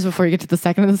stairs before you get to the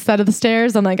second set of the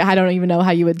stairs. I'm like, I don't even know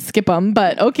how you would skip them,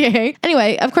 but okay.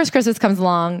 Anyway, of course, Christmas comes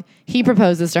along. He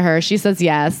proposes to her. She says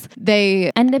yes.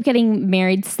 They ended up getting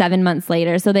married 7 months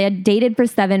later. So they had dated for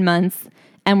 7 months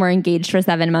and were engaged for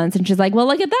 7 months. And she's like, well,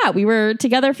 look at that. We were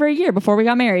together for a year before we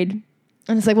got married.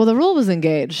 And it's like, well, the rule was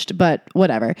engaged, but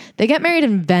whatever. They get married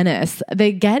in Venice.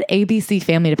 They get ABC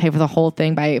Family to pay for the whole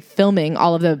thing by filming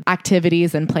all of the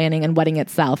activities and planning and wedding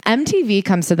itself. MTV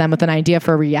comes to them with an idea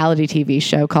for a reality TV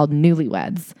show called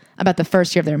Newlyweds about the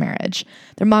first year of their marriage.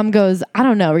 Their mom goes, I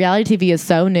don't know. Reality TV is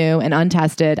so new and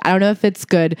untested. I don't know if it's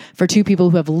good for two people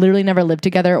who have literally never lived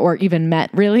together or even met,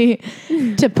 really,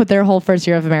 to put their whole first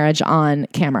year of marriage on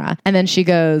camera. And then she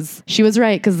goes, she was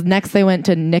right, because next they went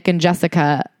to Nick and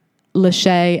Jessica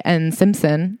Lachey and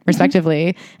Simpson,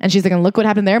 respectively. And she's like, and look what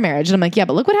happened to their marriage. And I'm like, yeah,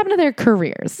 but look what happened to their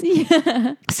careers.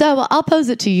 Yeah. So I'll pose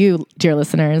it to you, dear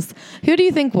listeners. Who do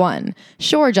you think won?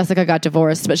 Sure, Jessica got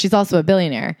divorced, but she's also a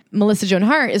billionaire. Melissa Joan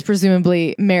Hart is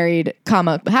presumably married,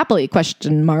 happily,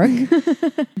 question mark.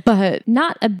 But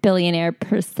not a billionaire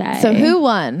per se. So who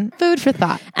won? Food for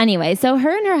thought. Anyway, so her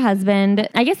and her husband,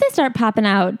 I guess they start popping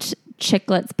out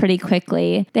chicklets pretty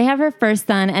quickly. They have her first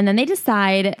son, and then they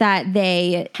decide that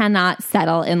they cannot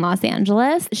settle in Los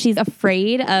Angeles. She's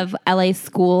afraid of LA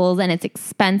schools, and it's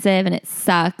expensive and it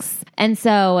sucks. And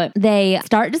so they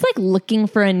start just like looking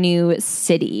for a new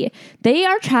city. They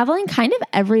are traveling kind of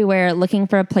everywhere looking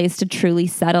for a place to truly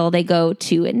settle. They go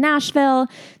to Nashville,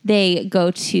 they go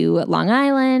to Long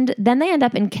Island, then they end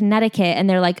up in Connecticut, and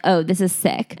they're like, oh, this is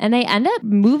sick. And they end up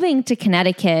moving to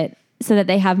Connecticut so that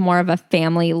they have more of a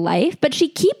family life. But she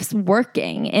keeps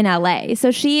working in LA.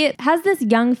 So she has this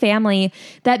young family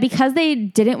that because they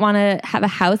didn't want to have a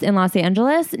house in Los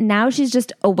Angeles, now she's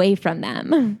just away from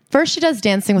them. First, she does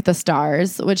Dancing with the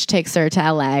Stars, which takes her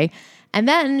to LA. And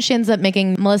then she ends up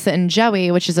making Melissa and Joey,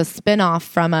 which is a spinoff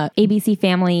from a ABC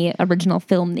Family original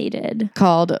film they did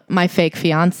called My Fake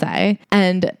Fiancé.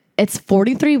 And it's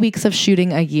 43 weeks of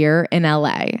shooting a year in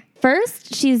LA.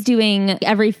 First, she's doing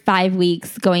every 5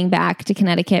 weeks going back to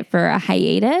Connecticut for a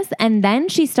hiatus. And then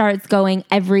she starts going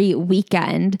every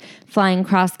weekend flying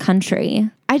cross country.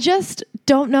 I just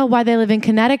don't know why they live in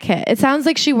Connecticut. It sounds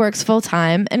like she works full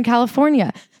time in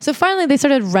California. So finally, they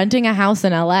started renting a house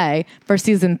in LA for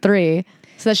season 3.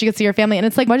 so that she could see her family. And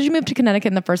it's like, why did you move to Connecticut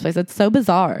in the first place? It's so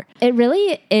bizarre. It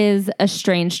really is a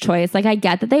strange choice. Like, I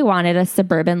get that they wanted a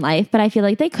suburban life, but I feel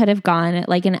like they could have gone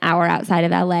like an hour outside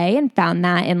of LA and found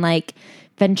that in like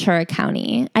Ventura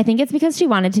County. I think it's because she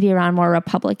wanted to be around more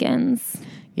Republicans.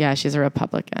 Yeah, she's a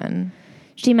Republican.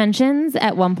 She mentions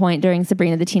at one point during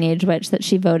Sabrina the Teenage Witch that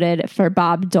she voted for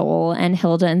Bob Dole, and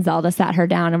Hilda and Zelda sat her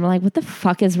down and were like, what the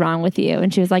fuck is wrong with you?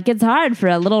 And she was like, it's hard for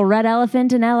a little red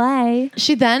elephant in LA.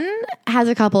 She then has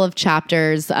a couple of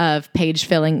chapters of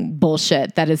page-filling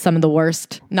bullshit that is some of the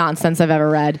worst nonsense I've ever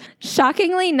read.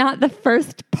 Shockingly, not the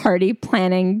first party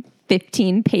planning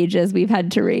 15 pages we've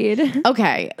had to read.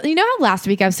 Okay. You know how last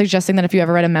week I was suggesting that if you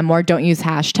ever read a memoir, don't use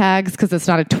hashtags because it's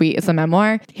not a tweet, it's a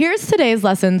memoir? Here's today's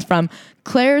lessons from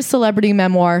Claire's celebrity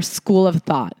memoir, School of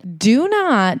Thought. Do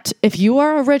not, if you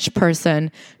are a rich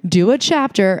person, do a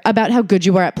chapter about how good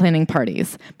you are at planning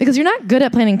parties. Because you're not good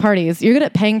at planning parties. You're good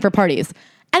at paying for parties.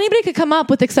 Anybody could come up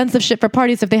with expensive shit for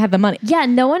parties if they had the money. Yeah,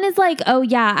 no one is like, oh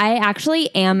yeah, I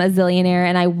actually am a zillionaire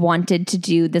and I wanted to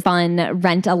do this fun,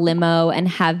 rent a limo and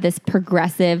have this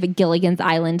progressive Gilligan's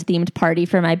Island themed party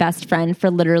for my best friend for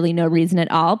literally no reason at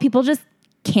all. People just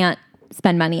can't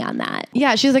spend money on that.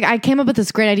 Yeah, she's like, I came up with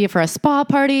this great idea for a spa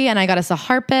party, and I got us a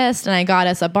harpist, and I got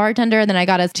us a bartender, and then I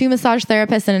got us 2 massage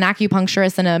therapists and an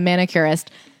acupuncturist and a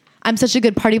manicurist. I'm such a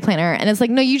good party planner. And it's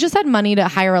like, no, you just had money to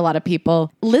hire a lot of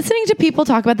people. Listening to people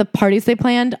talk about the parties they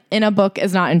planned in a book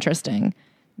is not interesting.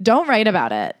 Don't write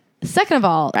about it. Second of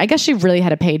all, I guess she really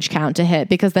had a page count to hit,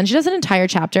 because then she does an entire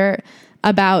chapter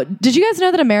about, did you guys know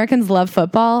that Americans love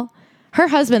football? Her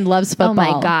husband loves football. Oh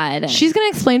my God. She's going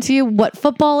to explain to you what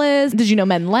football is. Did you know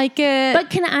men like it? But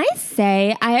can I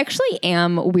say, I actually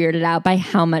am weirded out by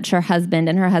how much her husband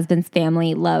and her husband's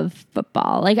family love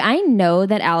football. Like, I know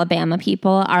that Alabama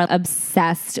people are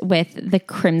obsessed with the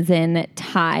Crimson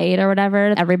Tide or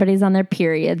whatever. Everybody's on their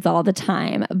periods all the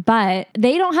time, but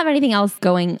they don't have anything else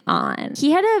going on.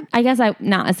 He had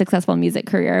not a successful music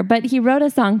career, but he wrote a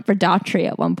song for Daughtry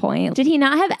at one point. Did he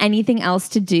not have anything else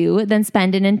to do than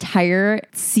spend an entire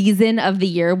season of the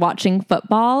year watching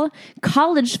football?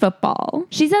 College football.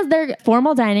 She says their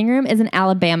formal dining room is an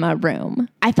Alabama room.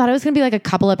 I thought it was going to be like a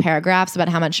couple of paragraphs about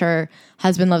how much her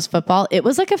husband loves football. It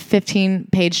was like a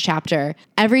 15-page chapter.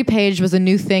 Every page was a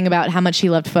new thing about how much he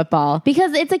loved football.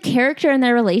 Because it's a character in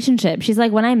their relationship. She's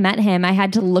like, when I met him, I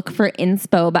had to look for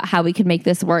inspo about how we could make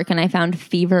this work, and I found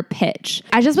fever pitch.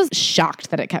 I just was shocked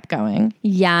that it kept going.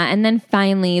 Yeah, and then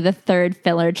finally, the third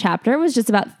filler chapter was just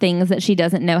about things that she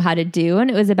doesn't know how to do, and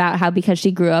it was about how because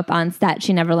she grew up on set,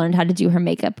 she never learned how to do her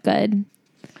makeup good.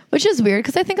 Which is weird,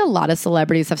 because I think a lot of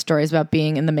celebrities have stories about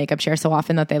being in the makeup chair so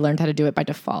often that they learned how to do it by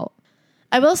default.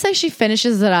 I will say she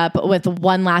finishes it up with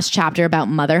one last chapter about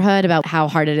motherhood, about how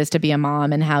hard it is to be a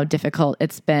mom and how difficult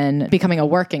it's been becoming a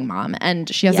working mom.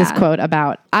 And she has this quote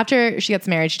about after she gets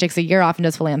married, she takes a year off and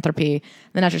does philanthropy.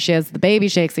 Then after she has the baby,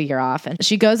 she takes a year off. And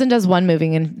she goes and does one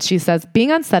movie, and she says,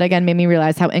 being on set again made me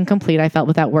realize how incomplete I felt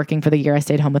without working for the year I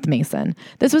stayed home with Mason.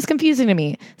 This was confusing to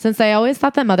me, since I always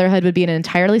thought that motherhood would be an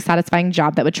entirely satisfying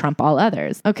job that would trump all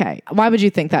others. Okay, why would you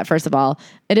think that, first of all?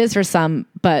 It is for some,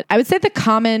 but I would say the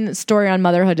common story on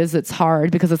motherhood is it's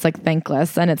hard because it's like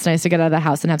thankless, and it's nice to get out of the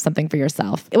house and have something for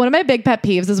yourself. One of my big pet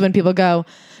peeves is when people go,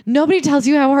 nobody tells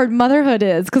you how hard motherhood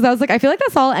is. Because I was like, I feel like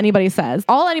that's all anybody says.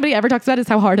 All anybody ever talks about is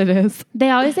how hard it is. They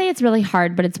always say it's really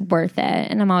hard, but it's worth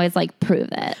it. And I'm always like, prove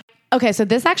it. Okay, so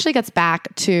this actually gets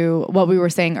back to what we were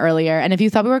saying earlier. And if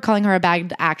you thought we were calling her a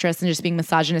bad actress and just being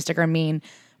misogynistic or mean,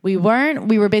 we weren't.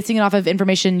 We were basing it off of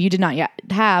information you did not yet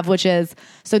have, which is,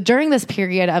 so during this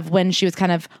period of when she was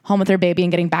kind of home with her baby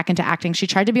and getting back into acting, she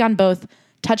tried to be on both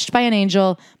Touched by an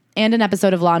Angel and an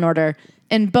episode of Law & Order.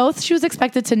 In both, she was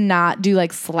expected to not do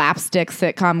like slapstick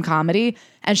sitcom comedy,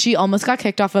 and she almost got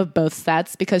kicked off of both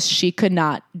sets because she could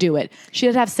not do it. She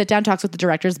had to have sit-down talks with the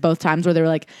directors both times where they were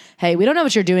like, hey, we don't know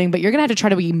what you're doing, but you're going to have to try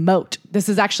to emote. This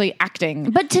is actually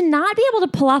acting. But to not be able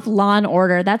to pull off Law &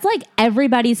 Order, that's like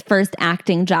everybody's first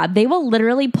acting job. They will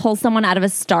literally pull someone out of a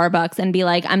Starbucks and be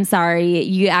like, I'm sorry,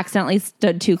 you accidentally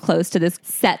stood too close to this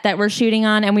set that we're shooting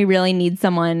on, and we really need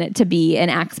someone to be an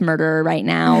axe murderer right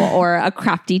now, or a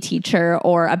crafty teacher,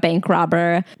 or a bank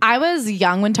robber. I was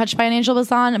young when Touched by an Angel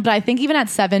was on, but I think even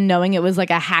at 7, knowing it was like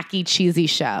a hacky, cheesy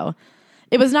show.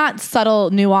 It was not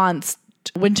subtle, nuanced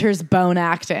Winter's Bone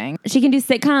acting. She can do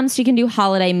sitcoms, she can do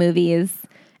holiday movies,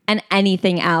 and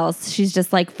anything else. She's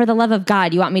just like, for the love of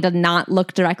God, you want me to not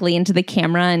look directly into the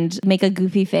camera and make a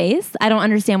goofy face? I don't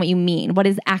understand what you mean. What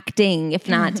is acting if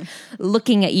not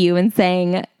looking at you and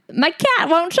saying, my cat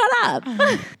won't shut up?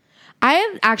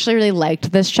 I actually really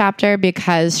liked this chapter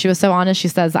because she was so honest. She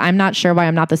says, I'm not sure why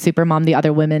I'm not the super mom the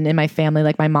other women in my family,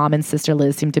 like my mom and sister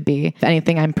Liz, seem to be. If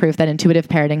anything, I'm proof that intuitive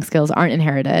parenting skills aren't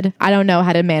inherited. I don't know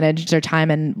how to manage their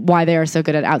time and why they are so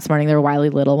good at outsmarting their wily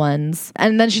little ones.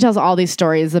 And then she tells all these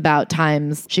stories about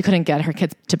times she couldn't get her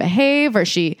kids to behave, or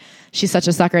she's such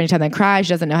a sucker anytime they cry. She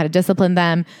doesn't know how to discipline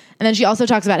them. And then she also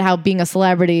talks about how being a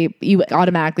celebrity, you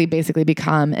automatically basically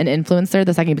become an influencer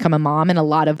the second you become a mom. And a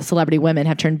lot of celebrity women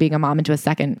have turned being a mom into a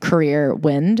second career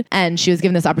wind. And she was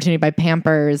given this opportunity by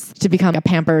Pampers to become a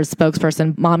Pampers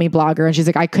spokesperson, mommy blogger. And she's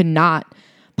like, I could not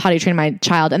potty train my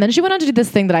child. And then she went on to do this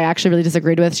thing that I actually really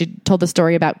disagreed with. She told the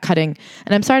story about cutting.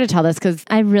 And I'm sorry to tell this because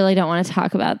I really don't want to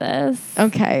talk about this.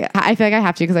 Okay. I feel like I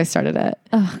have to because I started it.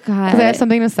 Oh, God. Because I have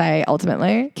something to say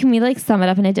ultimately. Can we like sum it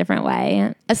up in a different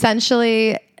way?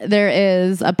 Essentially, there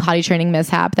is a potty training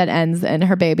mishap that ends in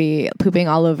her baby pooping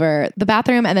all over the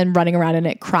bathroom and then running around in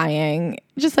it crying,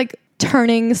 just like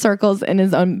turning circles in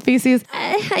his own feces.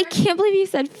 I can't believe you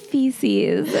said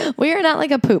feces. We are not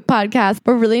like a poop podcast.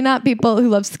 We're really not people who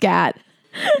love scat.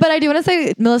 But I do want to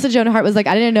say, Melissa Joan Hart was like,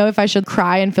 I didn't know if I should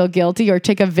cry and feel guilty or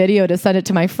take a video to send it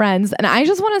to my friends. And I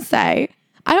just want to say,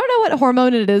 I don't know what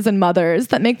hormone it is in mothers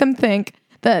that make them think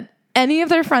that any of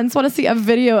their friends want to see a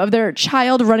video of their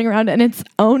child running around in its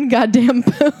own goddamn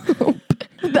poop.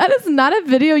 That is not a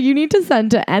video you need to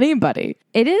send to anybody.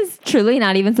 It is truly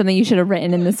not even something you should have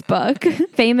written in this book.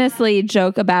 Famously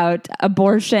joke about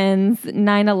abortions,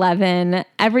 9/11,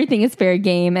 everything is fair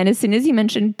game. And as soon as you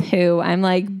mention poo, I'm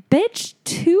like, bitch,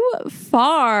 too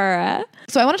far.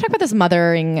 So I want to talk about this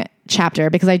mothering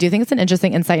chapter because I do think it's an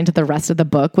interesting insight into the rest of the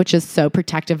book, which is so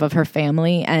protective of her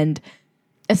family. And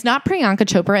it's not Priyanka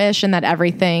Chopra-ish in that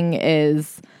everything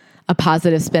is a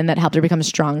positive spin that helped her become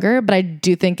stronger. But I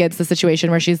do think it's the situation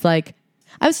where she's like,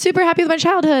 I was super happy with my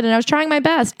childhood and I was trying my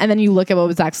best. And then you look at what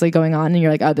was actually going on and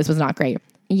you're like, oh, this was not great.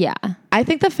 Yeah. I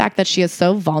think the fact that she is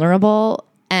so vulnerable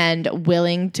and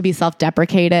willing to be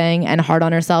self-deprecating and hard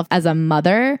on herself as a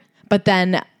mother, but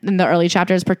then in the early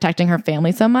chapters protecting her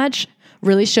family so much,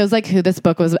 really shows like who this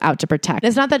book was out to protect.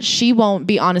 It's not that she won't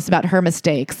be honest about her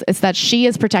mistakes. It's that she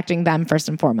is protecting them first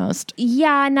and foremost.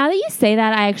 Yeah, now that you say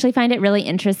that, I actually find it really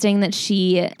interesting that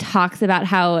she talks about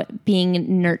how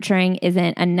being nurturing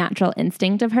isn't a natural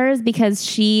instinct of hers because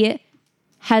she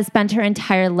has spent her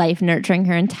entire life nurturing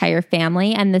her entire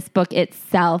family. And this book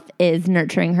itself is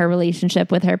nurturing her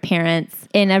relationship with her parents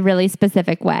in a really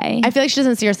specific way. I feel like she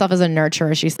doesn't see herself as a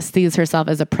nurturer. She sees herself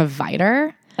as a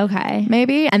provider. Okay.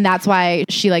 Maybe. And that's why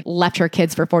she like left her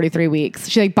kids for 43 weeks.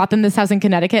 She like bought them this house in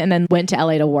Connecticut and then went to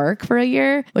LA to work for a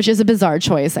year, which is a bizarre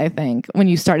choice, I think, when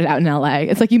you started out in LA.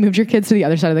 It's like you moved your kids to the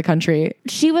other side of the country.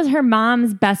 She was her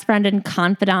mom's best friend and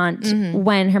confidant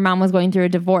when her mom was going through a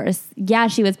divorce. Yeah,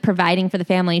 she was providing for the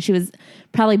family. She was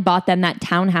probably bought them that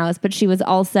townhouse, but she was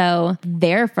also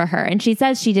there for her. And she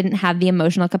says she didn't have the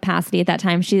emotional capacity at that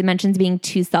time. She mentions being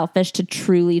too selfish to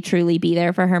truly, truly be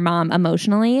there for her mom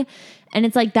emotionally. And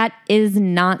it's like, that is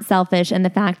not selfish. And the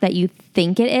fact that you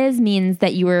think it is means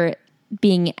that you were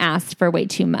being asked for way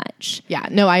too much. Yeah,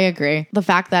 no, I agree. The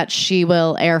fact that she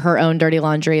will air her own dirty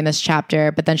laundry in this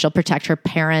chapter, but then she'll protect her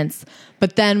parents.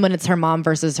 But then when it's her mom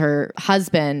versus her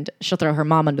husband, she'll throw her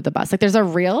mom under the bus. Like there's a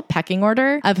real pecking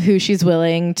order of who she's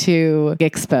willing to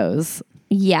expose.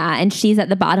 Yeah, and she's at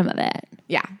the bottom of it.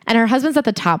 Yeah. And her husband's at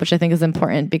the top, which I think is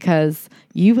important because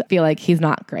you feel like he's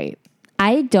not great.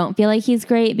 I don't feel like he's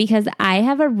great because I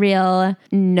have a real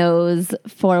nose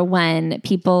for when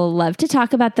people love to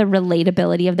talk about the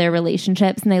relatability of their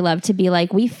relationships and they love to be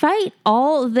like, we fight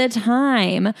all the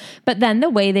time. But then the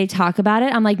way they talk about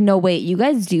it, I'm like, no, wait, you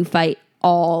guys do fight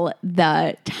all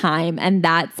the time. And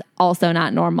that's also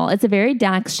not normal. It's a very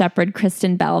Dax Shepard,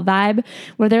 Kristen Bell vibe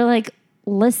where they're like,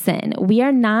 listen, we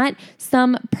are not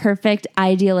some perfect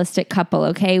idealistic couple,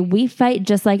 okay? We fight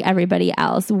just like everybody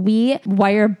else. We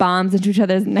wire bombs into each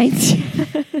other's nights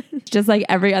just like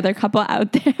every other couple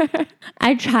out there.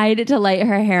 I tried to light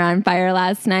her hair on fire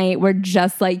last night. We're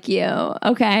just like you,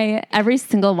 okay? Every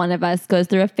single one of us goes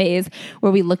through a phase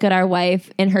where we look at our wife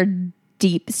in her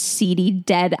deep, seedy,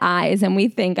 dead eyes and we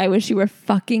think, I wish you were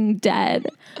fucking dead,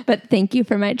 but thank you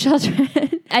for my children.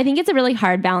 I think it's a really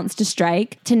hard balance to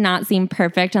strike, to not seem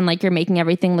perfect and like you're making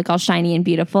everything look all shiny and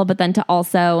beautiful, but then to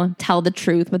also tell the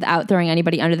truth without throwing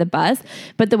anybody under the bus.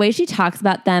 But the way she talks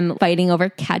about them fighting over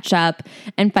ketchup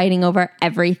and fighting over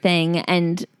everything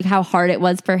and how hard it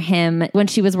was for him when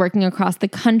she was working across the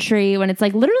country, when it's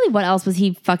like, literally what else was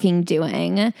he fucking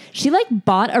doing? She like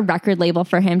bought a record label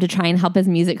for him to try and help his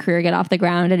music career get off the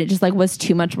ground, and it just like was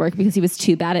too much work because he was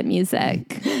too bad at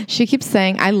music. She keeps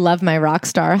saying, I love my rock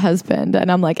star husband. And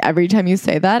I'm like, every time you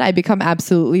say that, I become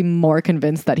absolutely more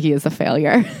convinced that he is a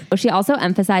failure. She also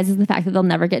emphasizes the fact that they'll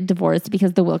never get divorced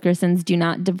because the Wilkersons do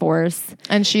not divorce.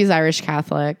 And she's Irish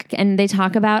Catholic. And they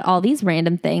talk about all these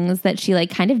random things that she like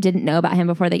kind of didn't know about him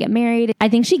before they get married. I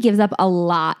think she gives up a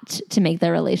lot to make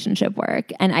their relationship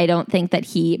work. And I don't think that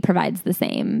he provides the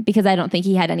same because I don't think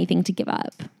he had anything to give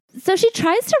up. So she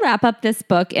tries to wrap up this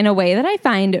book in a way that I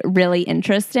find really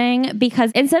interesting because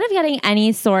instead of getting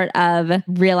any sort of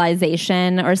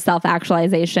realization or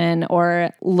self-actualization or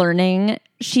learning,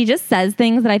 she just says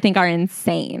things that I think are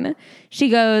insane. She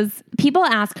goes, people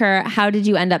ask her, how did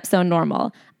you end up so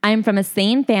normal? I'm from a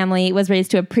sane family, was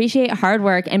raised to appreciate hard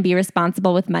work and be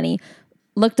responsible with money.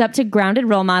 Looked up to grounded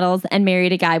role models and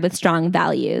married a guy with strong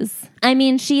values. I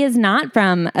mean, she is not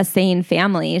from a sane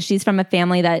family. She's from a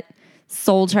family that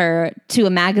sold her to a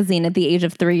magazine at the age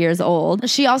of 3 years old.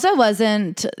 She also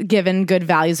wasn't given good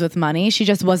values with money. She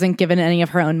just wasn't given any of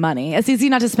her own money. It's easy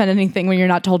not to spend anything when you're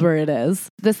not told where it is.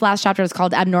 This last chapter is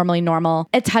called Abnormally Normal.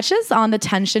 It touches on the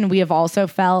tension we have also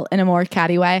felt in a more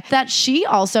catty way, that she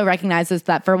also recognizes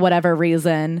that for whatever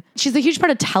reason, she's a huge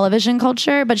part of television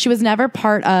culture, but she was never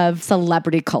part of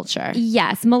celebrity culture.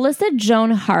 Yes, Melissa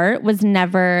Joan Hart was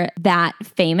never that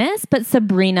famous, but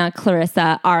Sabrina,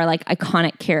 Clarissa are like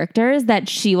iconic characters that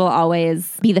she will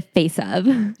always be the face of.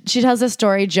 She tells a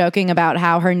story joking about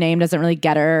how her name doesn't really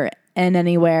get her in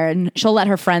anywhere, and she'll let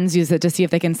her friends use it to see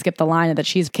if they can skip the line at the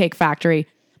Cheesecake Factory.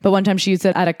 But one time she used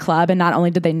it at a club, and not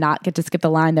only did they not get to skip the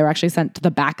line, they were actually sent to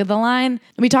the back of the line.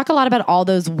 And we talk a lot about all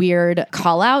those weird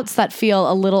call-outs that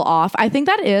feel a little off. I think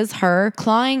that is her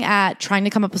clawing at trying to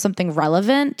come up with something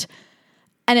relevant.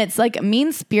 And it's like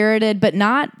mean-spirited, but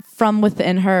not from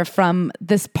within her, from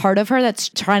this part of her that's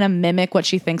trying to mimic what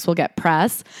she thinks will get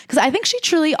press. Because I think she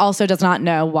truly also does not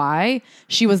know why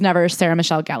she was never Sarah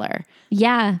Michelle Gellar.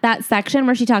 Yeah, that section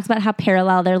where she talks about how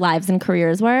parallel their lives and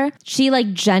careers were, she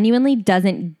like genuinely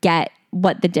doesn't get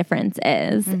what the difference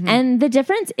is. Mm-hmm. And the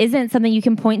difference isn't something you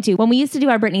can point to. When we used to do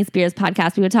our Britney Spears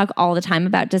podcast, we would talk all the time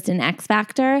about just an X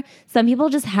factor. Some people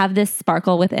just have this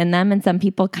sparkle within them and some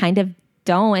people kind of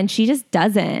don't, and she just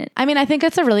doesn't. I mean, I think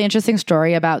it's a really interesting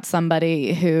story about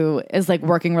somebody who is like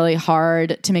working really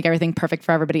hard to make everything perfect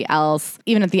for everybody else.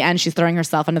 Even at the end, she's throwing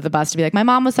herself under the bus to be like, my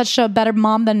mom was such a better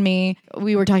mom than me.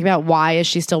 We were talking about why is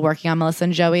she still working on Melissa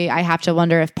and Joey. I have to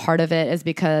wonder if part of it is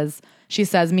because she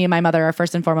says me and my mother are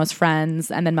first and foremost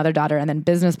friends, and then mother-daughter, and then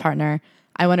business partner.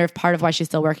 I wonder if part of why she's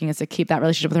still working is to keep that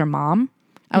relationship with her mom.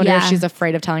 I wonder if she's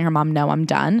afraid of telling her mom, no, I'm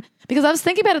done. Because I was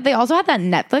thinking about it, they also had that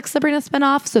Netflix Sabrina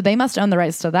spinoff, so they must own the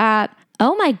rights to that.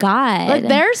 Oh my God. Like,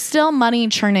 there's still money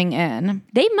churning in.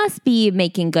 They must be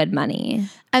making good money.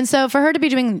 And so for her to be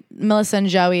doing Melissa and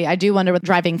Joey, I do wonder what the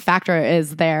driving factor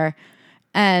is there.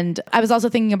 And I was also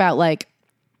thinking about like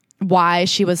why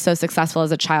she was so successful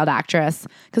as a child actress.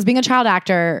 Because being a child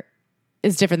actor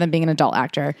is different than being an adult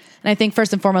actor. And I think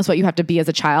first and foremost, what you have to be as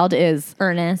a child is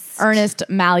earnest,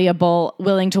 malleable,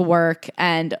 willing to work,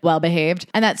 and well-behaved.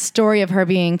 And that story of her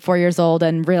being 4 years old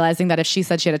and realizing that if she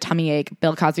said she had a tummy ache,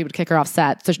 Bill Cosby would kick her off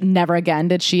set. So never again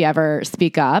did she ever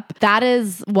speak up. That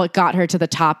is what got her to the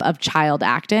top of child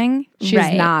acting.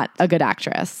 She's not a good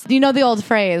actress. You know the old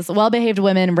phrase, well-behaved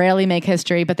women rarely make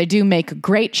history, but they do make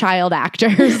great child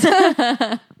actors.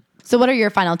 So what are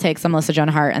your final takes on Melissa Joan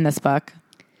Hart in this book?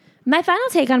 My final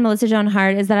take on Melissa Joan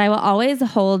Hart is that I will always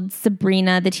hold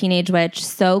Sabrina the Teenage Witch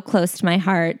so close to my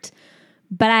heart.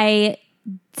 But I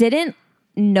didn't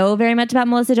know very much about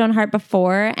Melissa Joan Hart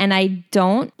before, and I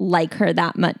don't like her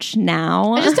that much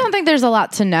now. I just don't think there's a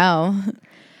lot to know.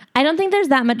 I don't think there's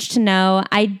that much to know.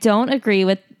 I don't agree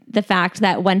with the fact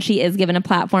that when she is given a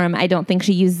platform, I don't think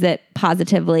she uses it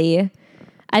positively.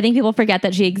 I think people forget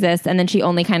that she exists, and then she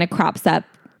only kind of crops up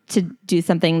to do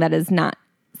something that is not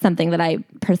something that I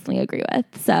personally agree with.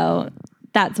 So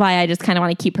that's why I just kind of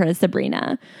want to keep her as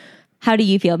Sabrina. How do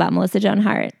you feel about Melissa Joan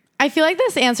Hart? I feel like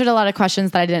this answered a lot of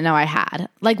questions that I didn't know I had.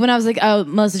 Like when I was like, oh,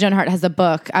 Melissa Joan Hart has a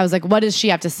book, I was like, what does she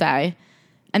have to say?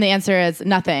 And the answer is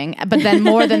nothing. But then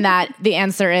more than that, the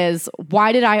answer is,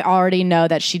 why did I already know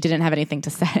that she didn't have anything to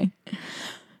say?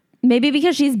 Maybe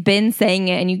because she's been saying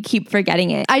it and you keep forgetting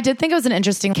it. I did think it was an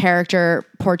interesting character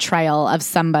portrayal of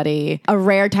somebody, a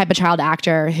rare type of child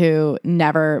actor who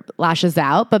never lashes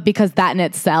out, but because that in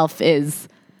itself is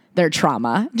their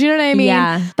trauma. Do you know what I mean?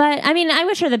 Yeah. But I mean, I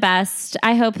wish her the best.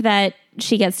 I hope that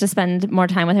she gets to spend more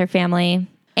time with her family.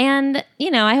 And,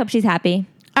 you know, I hope she's happy.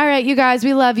 All right, you guys,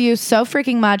 we love you so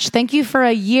freaking much. Thank you for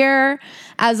a year.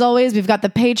 As always, we've got the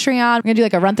Patreon. We're going to do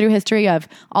like a run through history of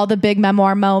all the big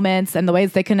memoir moments and the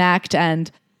ways they connect. And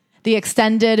the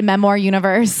extended memoir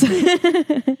universe.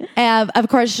 And of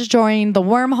course, join the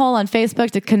wormhole on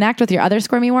Facebook to connect with your other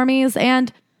squirmy wormies.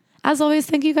 And as always,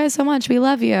 thank you guys so much. We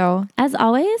love you. As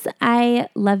always, I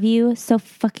love you so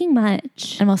fucking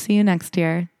much. And we'll see you next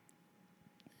year.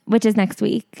 Which is next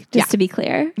week, just to be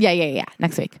clear. Yeah.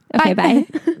 Next week. Okay, bye.